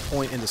should have put a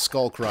point into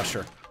Skull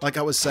Crusher, like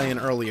I was saying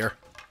earlier,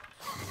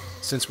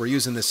 since we're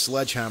using this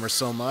sledgehammer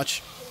so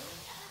much.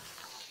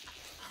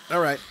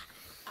 Alright.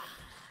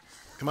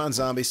 Come on,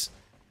 zombies.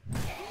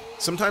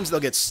 Sometimes they'll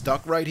get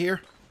stuck right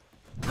here.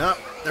 Nope,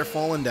 they're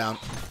falling down.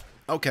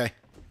 Okay.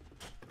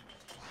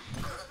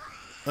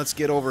 Let's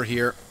get over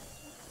here.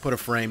 Put a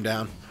frame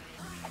down.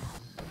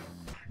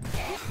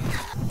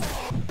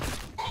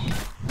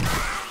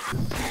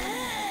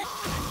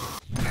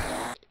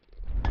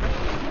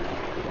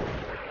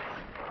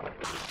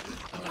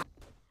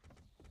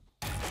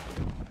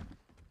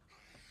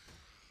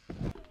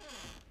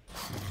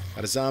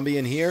 Got a zombie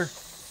in here.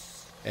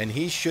 And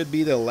he should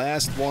be the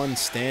last one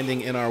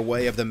standing in our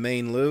way of the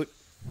main loot.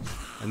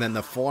 And then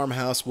the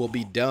farmhouse will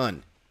be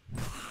done.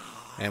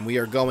 And we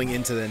are going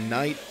into the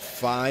night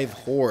 5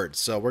 Horde.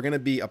 So we're going to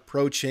be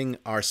approaching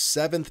our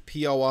 7th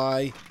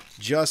POI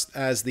just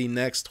as the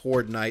next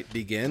Horde night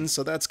begins.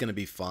 So that's going to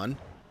be fun.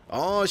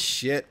 Oh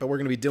shit, but we're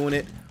going to be doing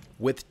it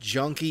with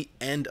Junkie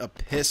and a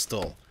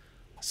pistol.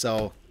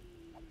 So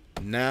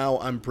now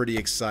I'm pretty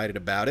excited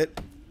about it.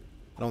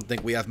 I don't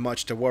think we have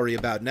much to worry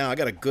about now. I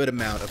got a good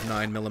amount of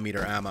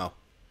 9mm ammo.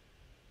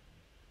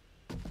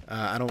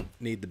 I don't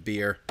need the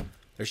beer.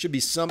 There should be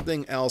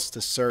something else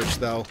to search,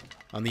 though,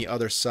 on the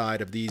other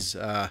side of these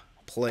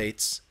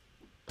plates.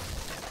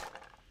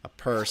 A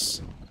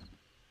purse.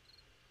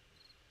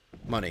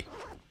 Money.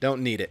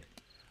 Don't need it.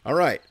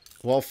 Alright.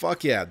 Well,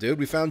 fuck yeah, dude.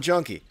 We found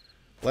Junkie.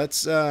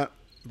 Let's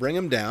bring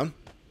him down.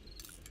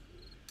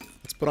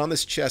 Let's put on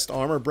this chest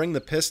armor, bring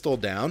the pistol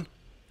down,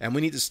 and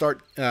we need to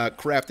start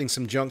crafting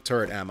some junk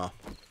turret ammo.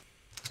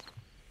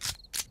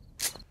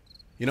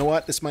 You know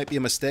what? This might be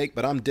a mistake,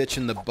 but I'm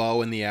ditching the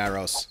bow and the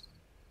arrows.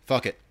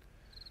 Fuck it.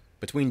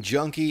 Between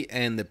Junkie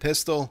and the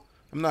pistol,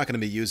 I'm not going to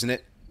be using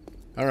it.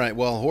 Alright,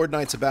 well, Horde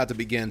Night's about to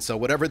begin, so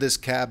whatever this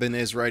cabin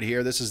is right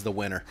here, this is the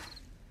winner.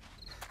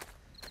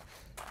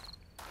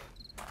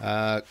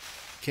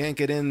 Can't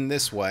get in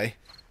this way.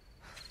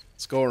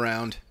 Let's go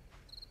around.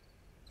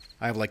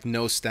 I have, like,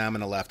 no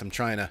stamina left. I'm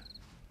trying to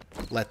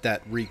let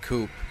that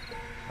recoup.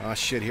 Oh,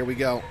 shit, here we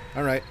go.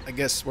 Alright, I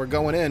guess we're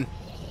going in.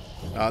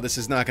 Oh, this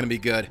is not going to be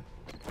good.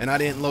 And I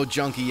didn't load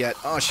Junkie yet.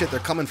 Oh, shit, they're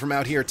coming from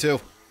out here,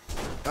 too.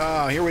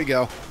 Oh, here we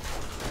go.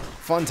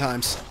 Fun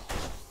times.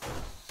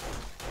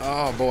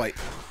 Oh, boy.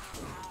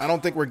 I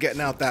don't think we're getting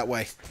out that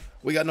way.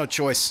 We got no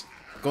choice.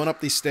 Going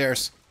up these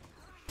stairs.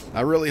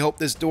 I really hope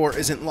this door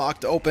isn't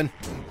locked open.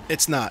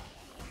 It's not.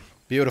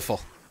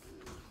 Beautiful.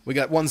 We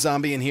got one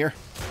zombie in here.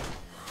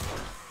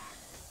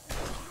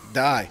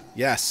 Die.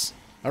 Yes.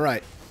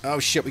 Alright. Oh,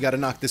 shit, we gotta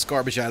knock this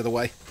garbage out of the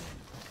way.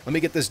 Let me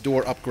get this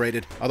door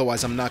upgraded.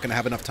 Otherwise, I'm not gonna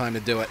have enough time to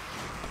do it.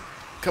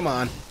 Come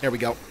on. There we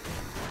go.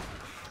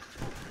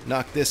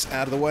 Knock this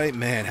out of the way.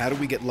 Man, how did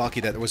we get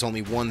lucky that there was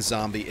only one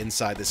zombie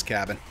inside this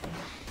cabin?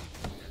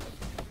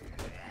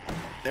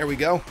 There we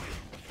go.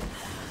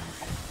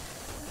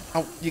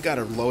 Oh, you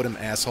gotta load him,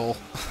 asshole.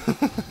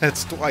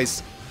 That's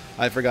twice.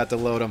 I forgot to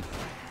load him.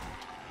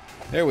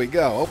 There we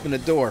go. Open the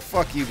door.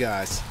 Fuck you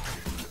guys.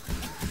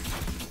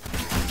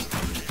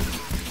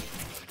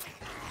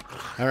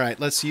 Alright,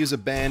 let's use a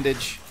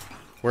bandage.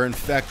 We're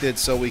infected,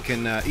 so we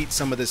can eat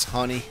some of this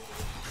honey.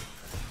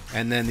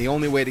 And then the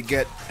only way to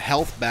get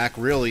health back,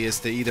 really, is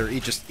to either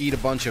just eat a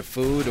bunch of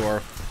food,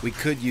 or we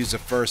could use a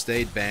first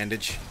aid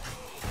bandage.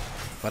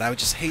 But I would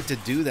just hate to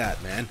do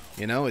that, man.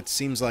 You know, it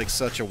seems like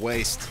such a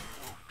waste.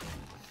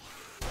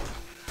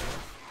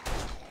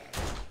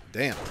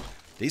 Damn.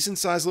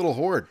 Decent-sized little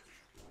horde.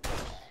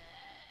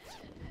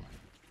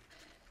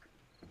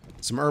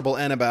 Some herbal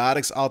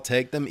antibiotics, I'll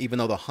take them, even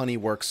though the honey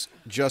works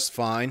just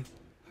fine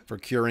for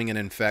curing an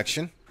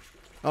infection.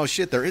 Oh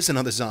shit, there is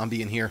another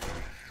zombie in here.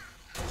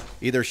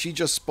 Either she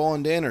just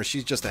spawned in, or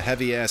she's just a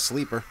heavy-ass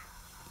sleeper.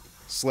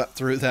 Slept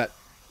through that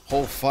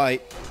whole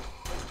fight.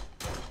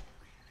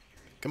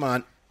 Come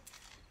on.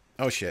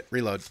 Oh shit,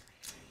 reload.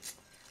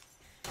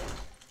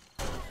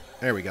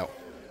 There we go.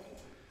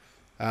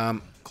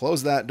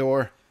 Close that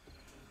door.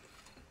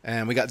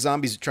 And we got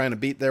zombies trying to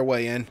beat their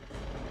way in.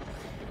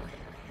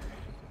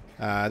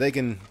 They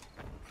can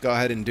go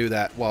ahead and do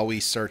that while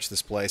we search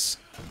this place.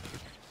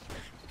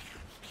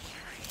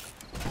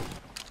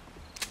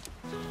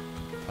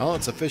 Well,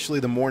 it's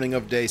officially the morning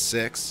of day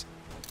 6.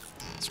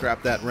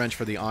 Scrap that wrench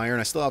for the iron.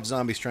 I still have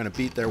zombies trying to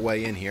beat their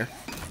way in here.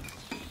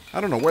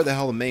 I don't know where the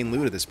hell the main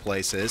loot of this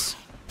place is.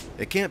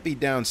 It can't be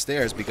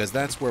downstairs because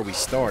that's where we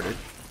started.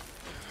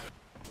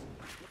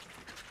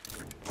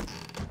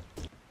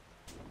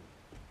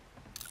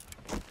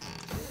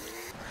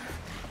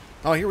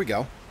 Oh, here we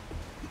go.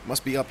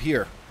 Must be up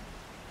here.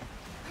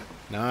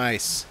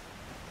 Nice.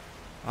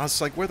 I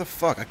was like, where the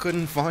fuck? I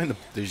couldn't find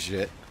the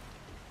shit.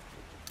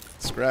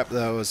 Scrap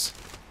those.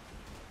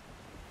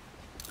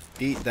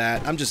 Eat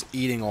that. I'm just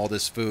eating all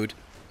this food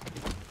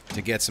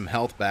to get some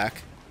health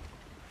back.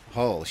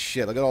 Holy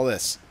shit, look at all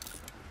this.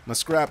 I'm gonna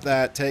scrap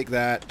that, take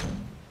that,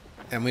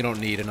 and we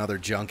don't need another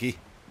junkie.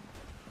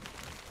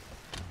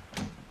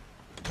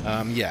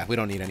 Yeah, we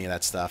don't need any of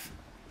that stuff.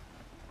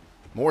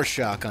 More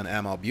shotgun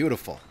ammo.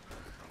 Beautiful.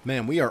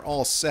 Man, we are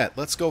all set.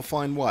 Let's go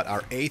find what?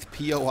 Our 8th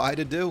POI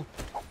to do?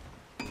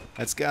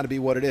 That's got to be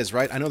what it is,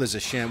 right? I know there's a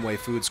Shamway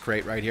Foods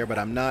crate right here, but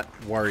I'm not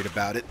worried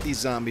about it. These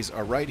zombies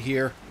are right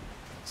here,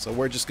 so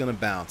we're just going to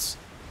bounce.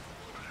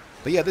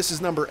 But yeah, this is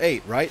number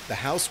 8, right? The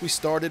house we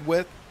started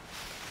with,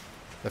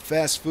 the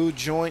fast food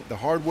joint, the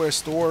hardware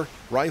store,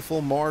 Rifle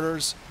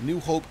Martyrs,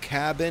 New Hope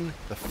Cabin,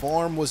 the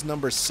farm was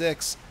number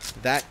 6,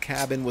 that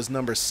cabin was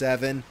number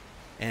 7,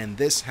 and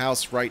this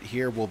house right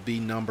here will be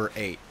number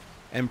 8.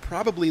 And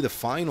probably the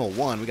final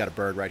one. We got a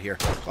bird right here.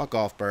 Fuck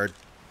off, bird.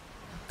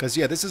 Because,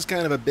 yeah, this is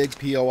kind of a big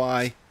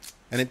POI.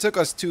 And it took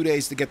us 2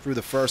 days to get through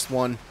the first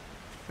one.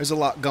 There's a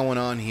lot going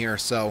on here,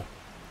 so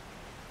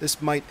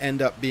this might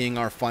end up being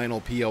our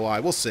final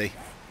POI. We'll see.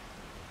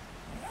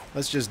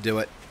 Let's just do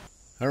it.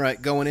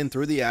 Alright, going in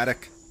through the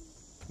attic.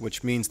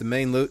 Which means the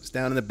main loot's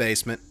down in the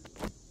basement.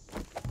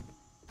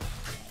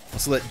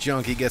 Let's let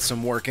Junkie get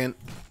some work in.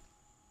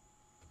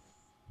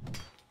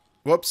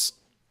 Whoops.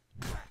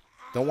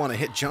 Don't want to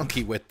hit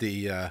Junkie with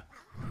the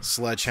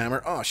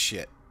sledgehammer. Oh,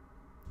 shit.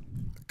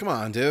 Come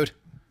on, dude.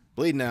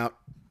 Bleeding out.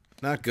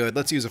 Not good.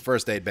 Let's use a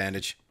first aid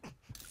bandage.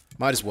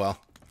 Might as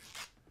well.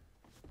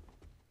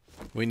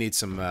 We need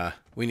some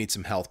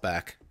health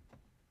back.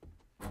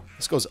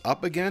 This goes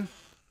up again?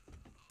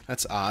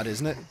 That's odd,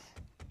 isn't it?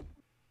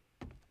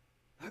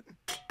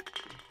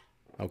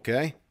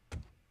 Okay.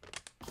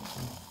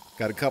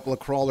 Got a couple of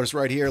crawlers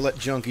right here. Let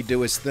Junkie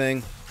do his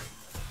thing.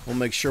 We'll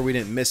make sure we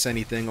didn't miss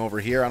anything over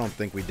here. I don't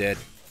think we did.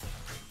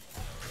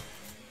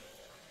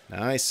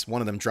 Nice.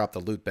 One of them dropped the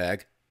loot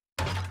bag.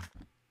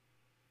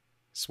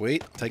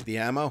 Sweet. Take the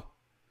ammo.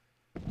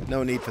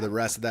 No need for the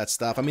rest of that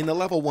stuff. I mean, the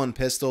level 1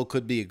 pistol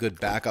could be a good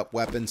backup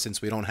weapon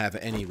since we don't have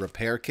any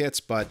repair kits,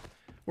 but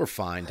we're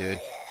fine,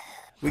 dude.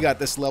 We got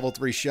this level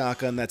 3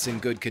 shotgun that's in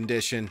good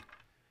condition,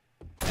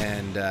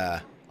 and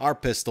our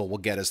pistol will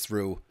get us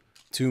through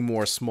 2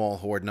 more small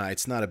Horde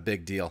nights. Not a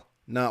big deal.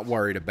 Not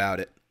worried about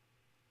it.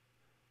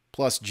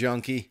 Plus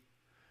Junkie.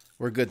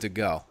 We're good to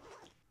go.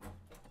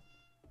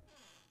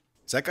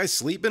 Is that guy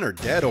sleeping or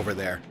dead over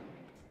there?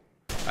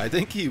 I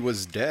think he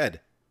was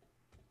dead.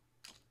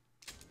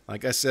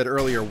 Like I said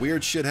earlier,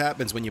 weird shit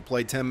happens when you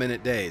play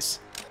 10-minute days.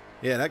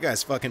 Yeah, that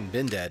guy's fucking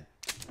been dead.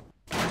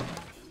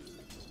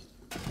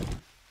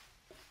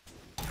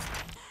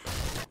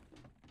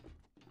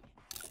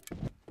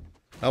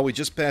 Oh, we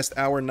just passed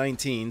hour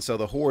 19, so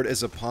the Horde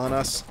is upon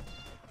us.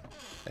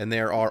 And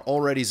there are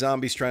already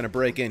zombies trying to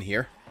break in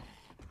here.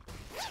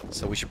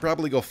 So we should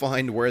probably go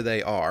find where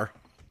they are.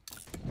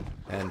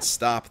 And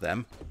stop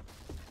them.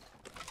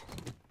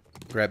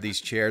 Grab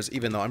these chairs,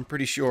 even though I'm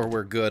pretty sure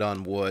we're good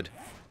on wood.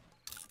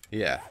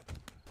 Yeah.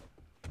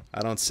 I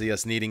don't see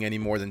us needing any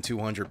more than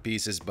 200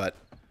 pieces, but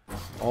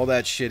all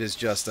that shit is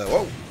just a...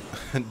 Whoa!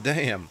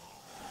 Damn.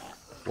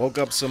 Woke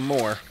up some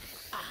more.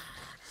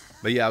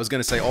 But yeah, I was going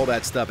to say all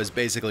that stuff is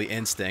basically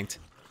instinct.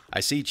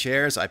 I see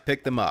chairs, I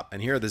pick them up,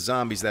 and here are the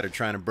zombies that are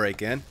trying to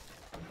break in.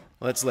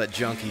 Let's let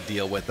Junkie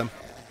deal with them.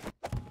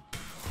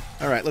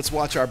 Alright, let's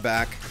watch our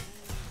back.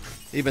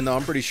 Even though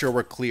I'm pretty sure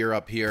we're clear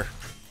up here.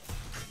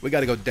 We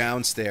got to go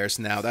downstairs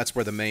now. That's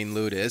where the main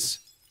loot is.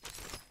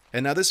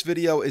 And now this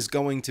video is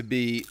going to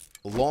be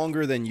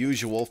longer than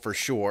usual for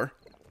sure.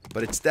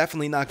 But it's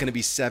definitely not going to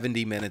be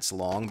 70 minutes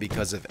long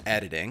because of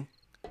editing.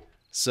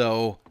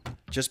 So,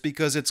 just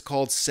because it's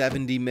called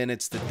 70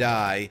 minutes to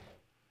die,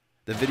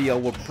 the video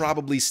will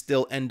probably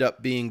still end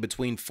up being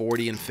between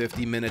 40 and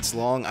 50 minutes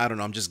long. I don't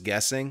know, I'm just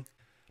guessing.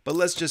 But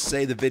let's just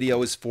say the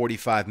video is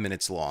 45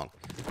 minutes long.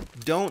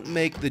 Don't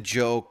make the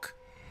joke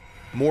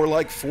more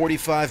like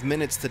 45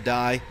 minutes to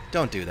die.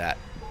 Don't do that.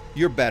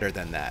 You're better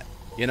than that,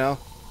 you know?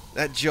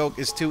 That joke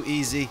is too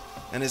easy,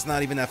 and it's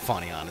not even that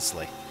funny,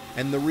 honestly.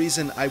 And the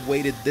reason I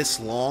waited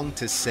this long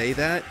to say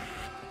that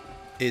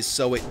is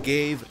so it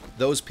gave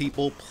those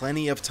people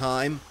plenty of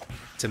time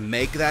to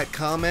make that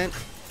comment,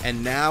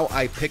 and now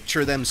I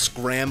picture them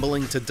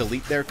scrambling to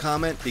delete their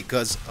comment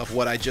because of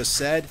what I just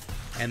said,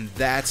 and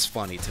that's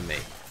funny to me.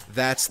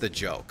 That's the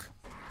joke.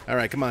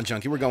 Alright, come on,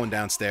 Junkie, we're going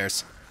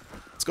downstairs.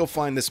 Let's go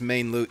find this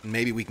main loot, and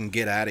maybe we can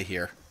get out of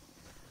here.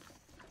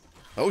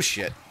 Oh,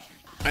 shit.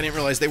 I didn't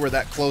realize they were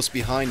that close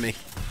behind me.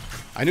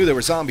 I knew there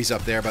were zombies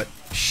up there, but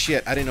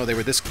shit, I didn't know they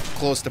were this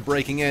close to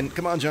breaking in.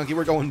 Come on, Junkie,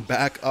 we're going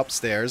back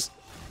upstairs.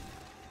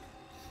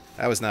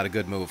 That was not a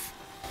good move.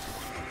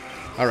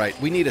 Alright,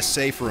 we need a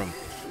safe room.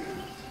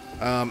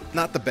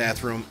 Not the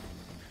bathroom.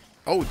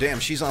 Oh, damn,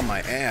 she's on my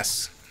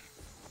ass.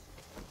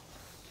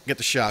 Get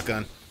the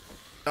shotgun.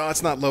 Oh,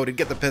 it's not loaded.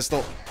 Get the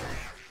pistol.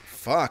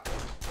 Fuck.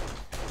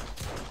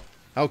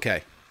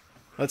 Okay.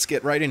 Let's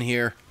get right in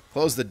here.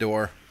 Close the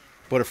door.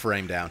 Put a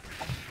frame down.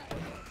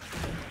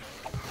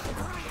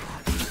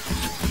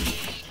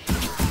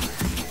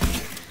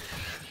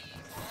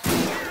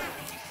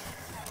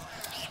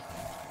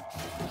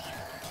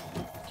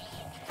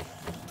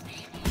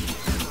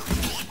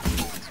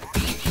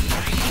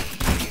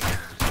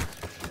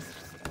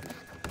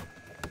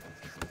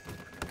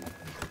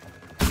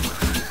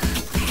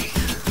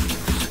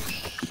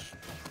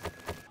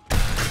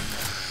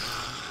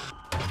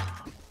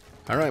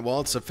 Alright,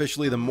 well, it's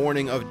officially the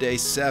morning of day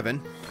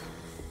 7.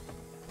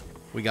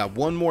 We got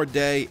one more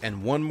day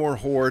and one more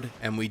horde,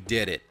 and we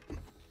did it. I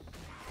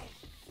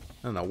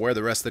don't know where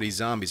the rest of these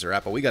zombies are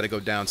at, but we gotta go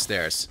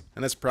downstairs.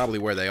 And that's probably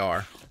where they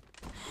are.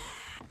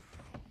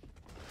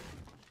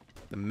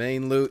 The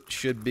main loot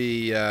should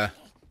be,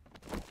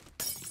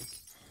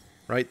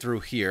 right through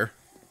here.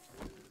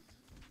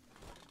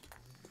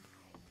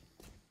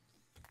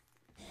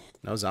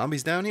 No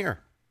zombies down here.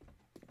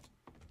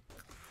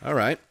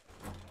 Alright.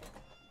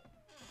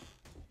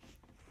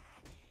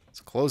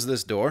 Let's close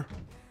this door.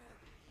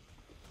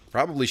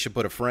 Probably should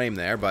put a frame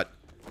there, but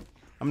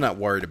I'm not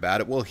worried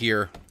about it. We'll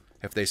hear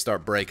if they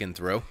start breaking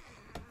through.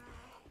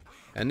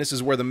 And this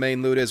is where the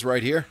main loot is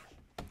right here.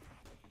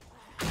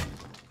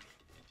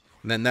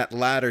 And then that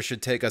ladder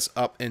should take us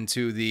up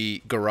into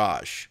the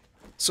garage.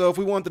 So if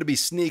we wanted to be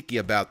sneaky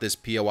about this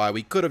POI,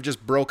 we could have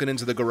just broken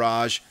into the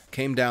garage,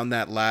 came down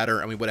that ladder,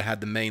 and we would have had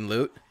the main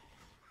loot.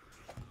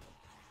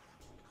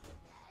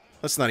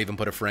 Let's not even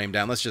put a frame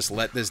down. Let's just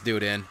let this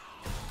dude in.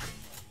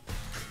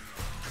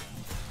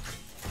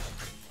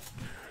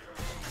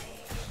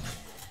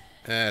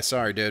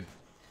 Sorry, dude.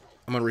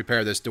 I'm gonna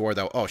repair this door,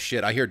 though. Oh,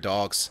 shit, I hear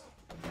dogs.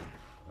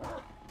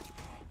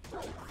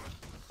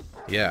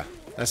 Yeah,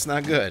 that's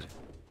not good.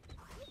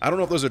 I don't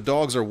know if those are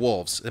dogs or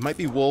wolves. It might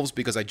be wolves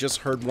because I just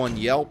heard one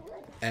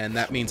yelp, and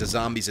that means a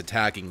zombie's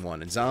attacking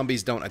one. And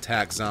zombies don't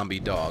attack zombie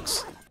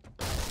dogs.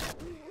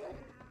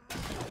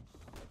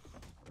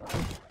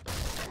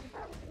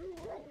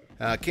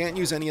 Can't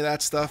use any of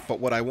that stuff,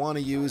 but what I want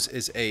to use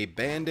is a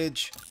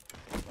bandage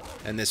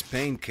and this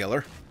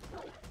painkiller.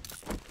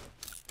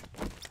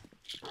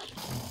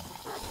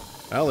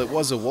 Well, it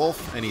was a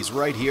wolf, and he's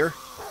right here.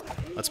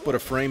 Let's put a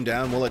frame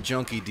down. We'll let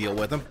Junkie deal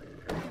with him.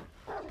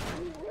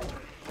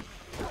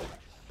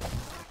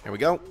 Here we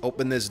go.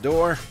 Open this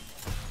door.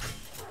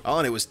 Oh,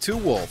 and it was 2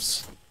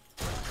 wolves.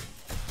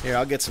 Here,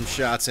 I'll get some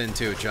shots in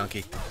too,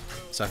 Junkie.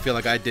 So I feel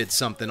like I did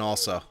something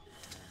also.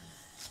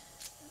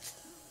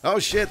 Oh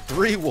shit,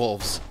 3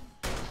 wolves.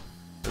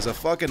 There's a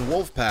fucking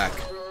wolf pack.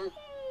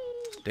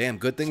 Damn,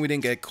 good thing we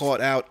didn't get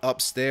caught out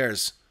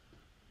upstairs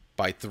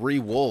by 3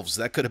 wolves.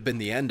 That could have been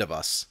the end of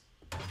us.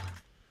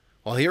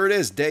 Well, here it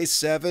is, day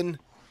 7,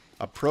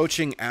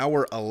 approaching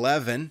hour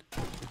 11,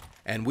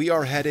 and we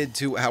are headed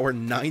to our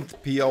 9th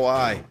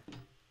POI.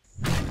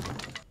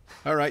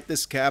 Alright,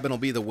 this cabin will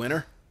be the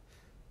winner.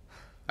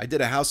 I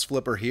did a house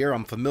flipper here.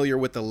 I'm familiar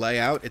with the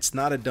layout. It's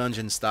not a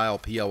dungeon-style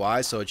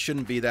POI, so it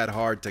shouldn't be that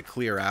hard to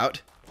clear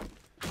out.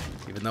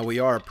 Even though we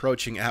are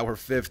approaching hour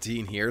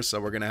 15 here, so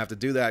we're going to have to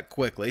do that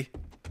quickly.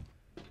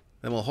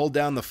 Then we'll hold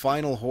down the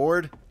final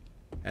horde,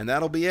 and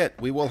that'll be it.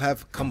 We will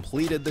have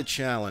completed the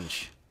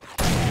challenge.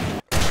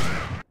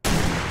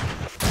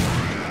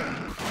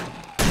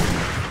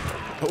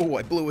 Oh,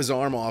 I blew his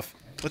arm off.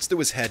 Let's do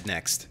his head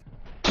next.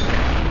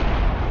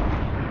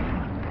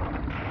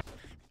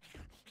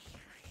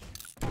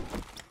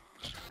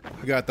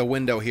 We got the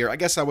window here. I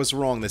guess I was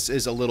wrong. This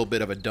is a little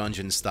bit of a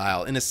dungeon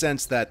style, in a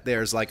sense that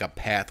there's like a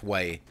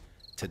pathway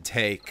to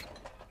take,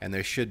 and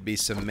there should be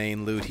some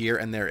main loot here,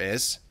 and there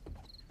is.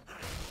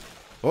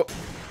 Oh,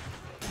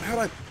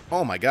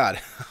 oh my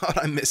god, how'd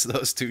I miss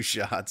those 2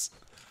 shots?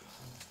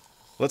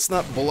 Let's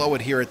not blow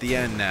it here at the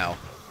end now.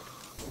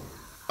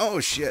 Oh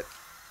shit.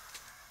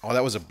 Oh,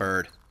 that was a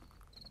bird.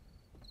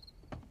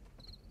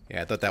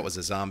 Yeah, I thought that was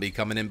a zombie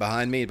coming in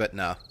behind me, but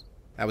no,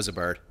 that was a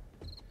bird.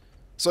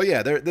 So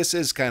yeah, this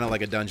is kind of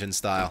like a dungeon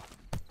style.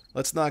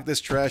 Let's knock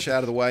this trash out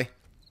of the way,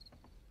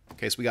 in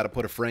case we got to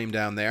put a frame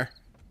down there.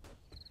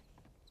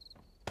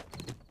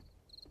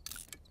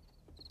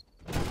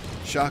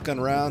 Shotgun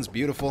rounds,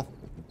 beautiful.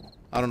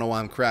 I don't know why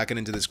I'm cracking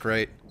into this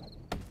crate.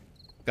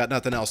 Got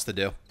nothing else to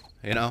do,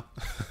 you know?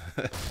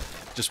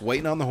 Just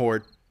waiting on the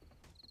horde.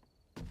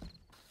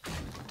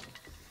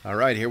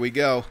 Alright, here we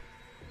go.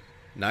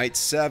 Night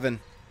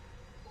 7.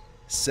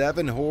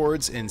 7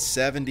 hordes in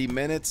 70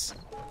 minutes.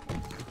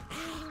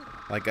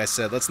 Like I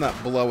said, let's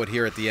not blow it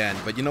here at the end.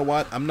 But you know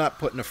what? I'm not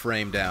putting a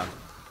frame down.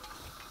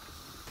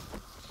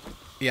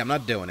 Yeah, I'm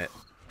not doing it.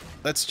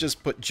 Let's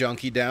just put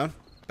Junkie down.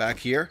 Back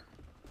here.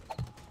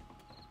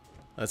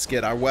 Let's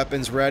get our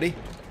weapons ready.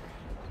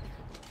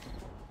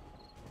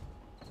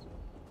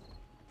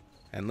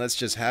 And let's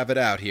just have it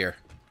out here.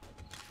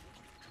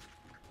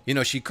 You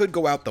know, she could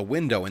go out the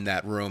window in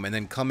that room and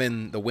then come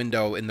in the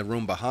window in the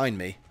room behind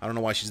me. I don't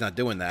know why she's not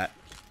doing that.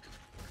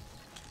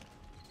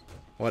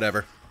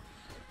 Whatever.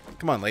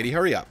 Come on, lady,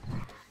 hurry up.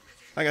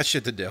 I got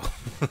shit to do.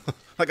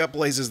 I got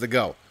places to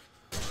go.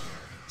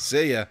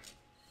 See ya.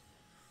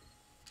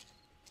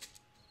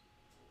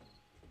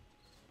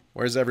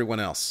 Where's everyone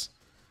else?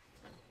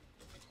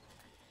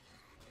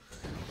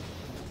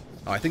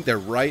 Oh, I think they're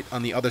right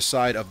on the other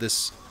side of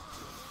this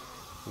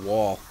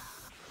wall.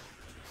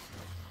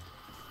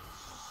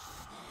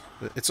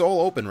 It's all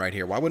open right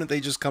here. Why wouldn't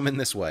they just come in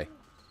this way?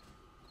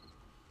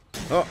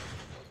 Oh,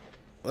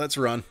 let's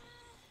run.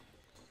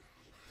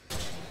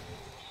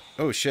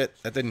 Oh shit,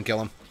 that didn't kill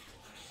him.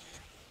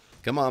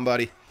 Come on,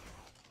 buddy.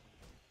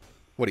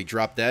 What, he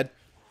dropped dead?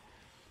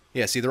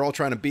 Yeah, see, they're all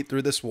trying to beat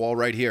through this wall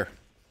right here.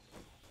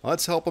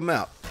 Let's help them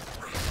out.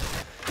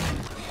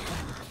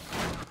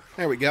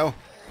 There we go.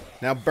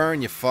 Now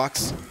burn, you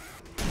fucks.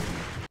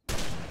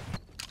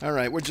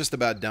 Alright, we're just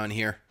about done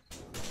here.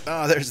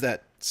 Oh, there's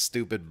that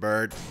stupid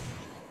bird.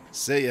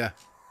 See ya.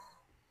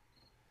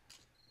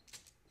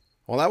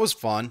 Well, that was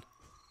fun.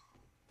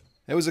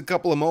 There was a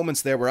couple of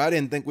moments there where I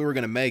didn't think we were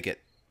going to make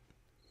it.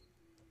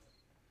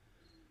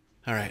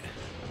 Alright,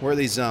 where are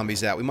these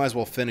zombies at? We might as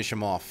well finish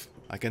them off.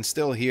 I can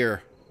still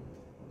hear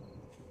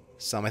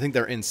some. I think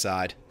they're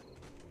inside.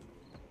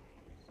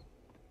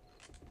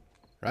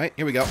 Right,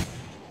 here we go.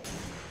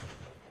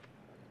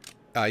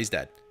 Ah, he's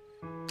dead.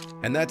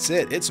 And that's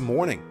it. It's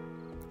morning.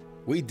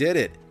 We did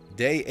it.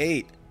 Day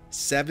 8.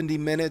 70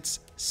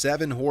 minutes,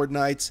 7 horde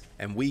nights,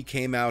 and we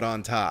came out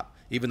on top.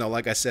 Even though,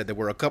 like I said, there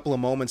were a couple of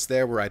moments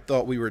there where I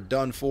thought we were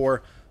done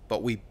for,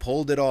 but we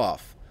pulled it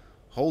off.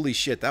 Holy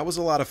shit, that was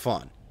a lot of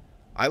fun.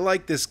 I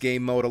like this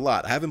game mode a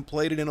lot. I haven't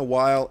played it in a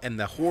while, and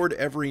the Horde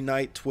every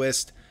night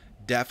twist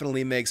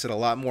definitely makes it a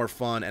lot more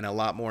fun and a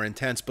lot more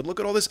intense. But look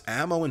at all this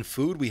ammo and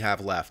food we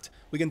have left.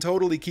 We can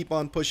totally keep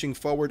on pushing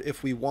forward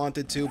if we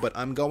wanted to, but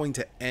I'm going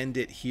to end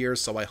it here.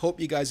 So I hope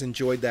you guys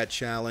enjoyed that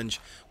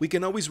challenge. We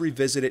can always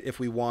revisit it if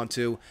we want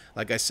to,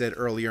 like I said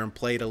earlier, and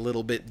play it a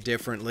little bit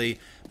differently.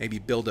 Maybe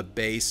build a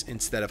base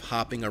instead of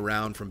hopping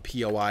around from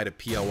POI to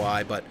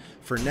POI. But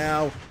for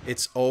now,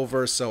 it's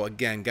over. So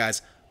again,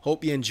 guys,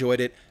 hope you enjoyed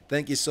it.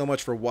 Thank you so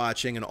much for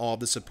watching and all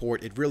the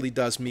support. It really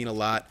does mean a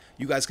lot.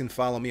 You guys can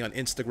follow me on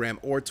Instagram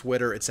or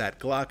Twitter. It's at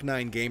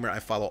Glock9Gamer. I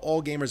follow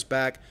all gamers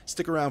back.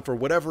 Stick around for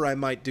whatever I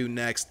might do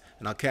next,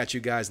 and I'll catch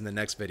you guys in the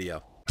next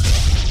video.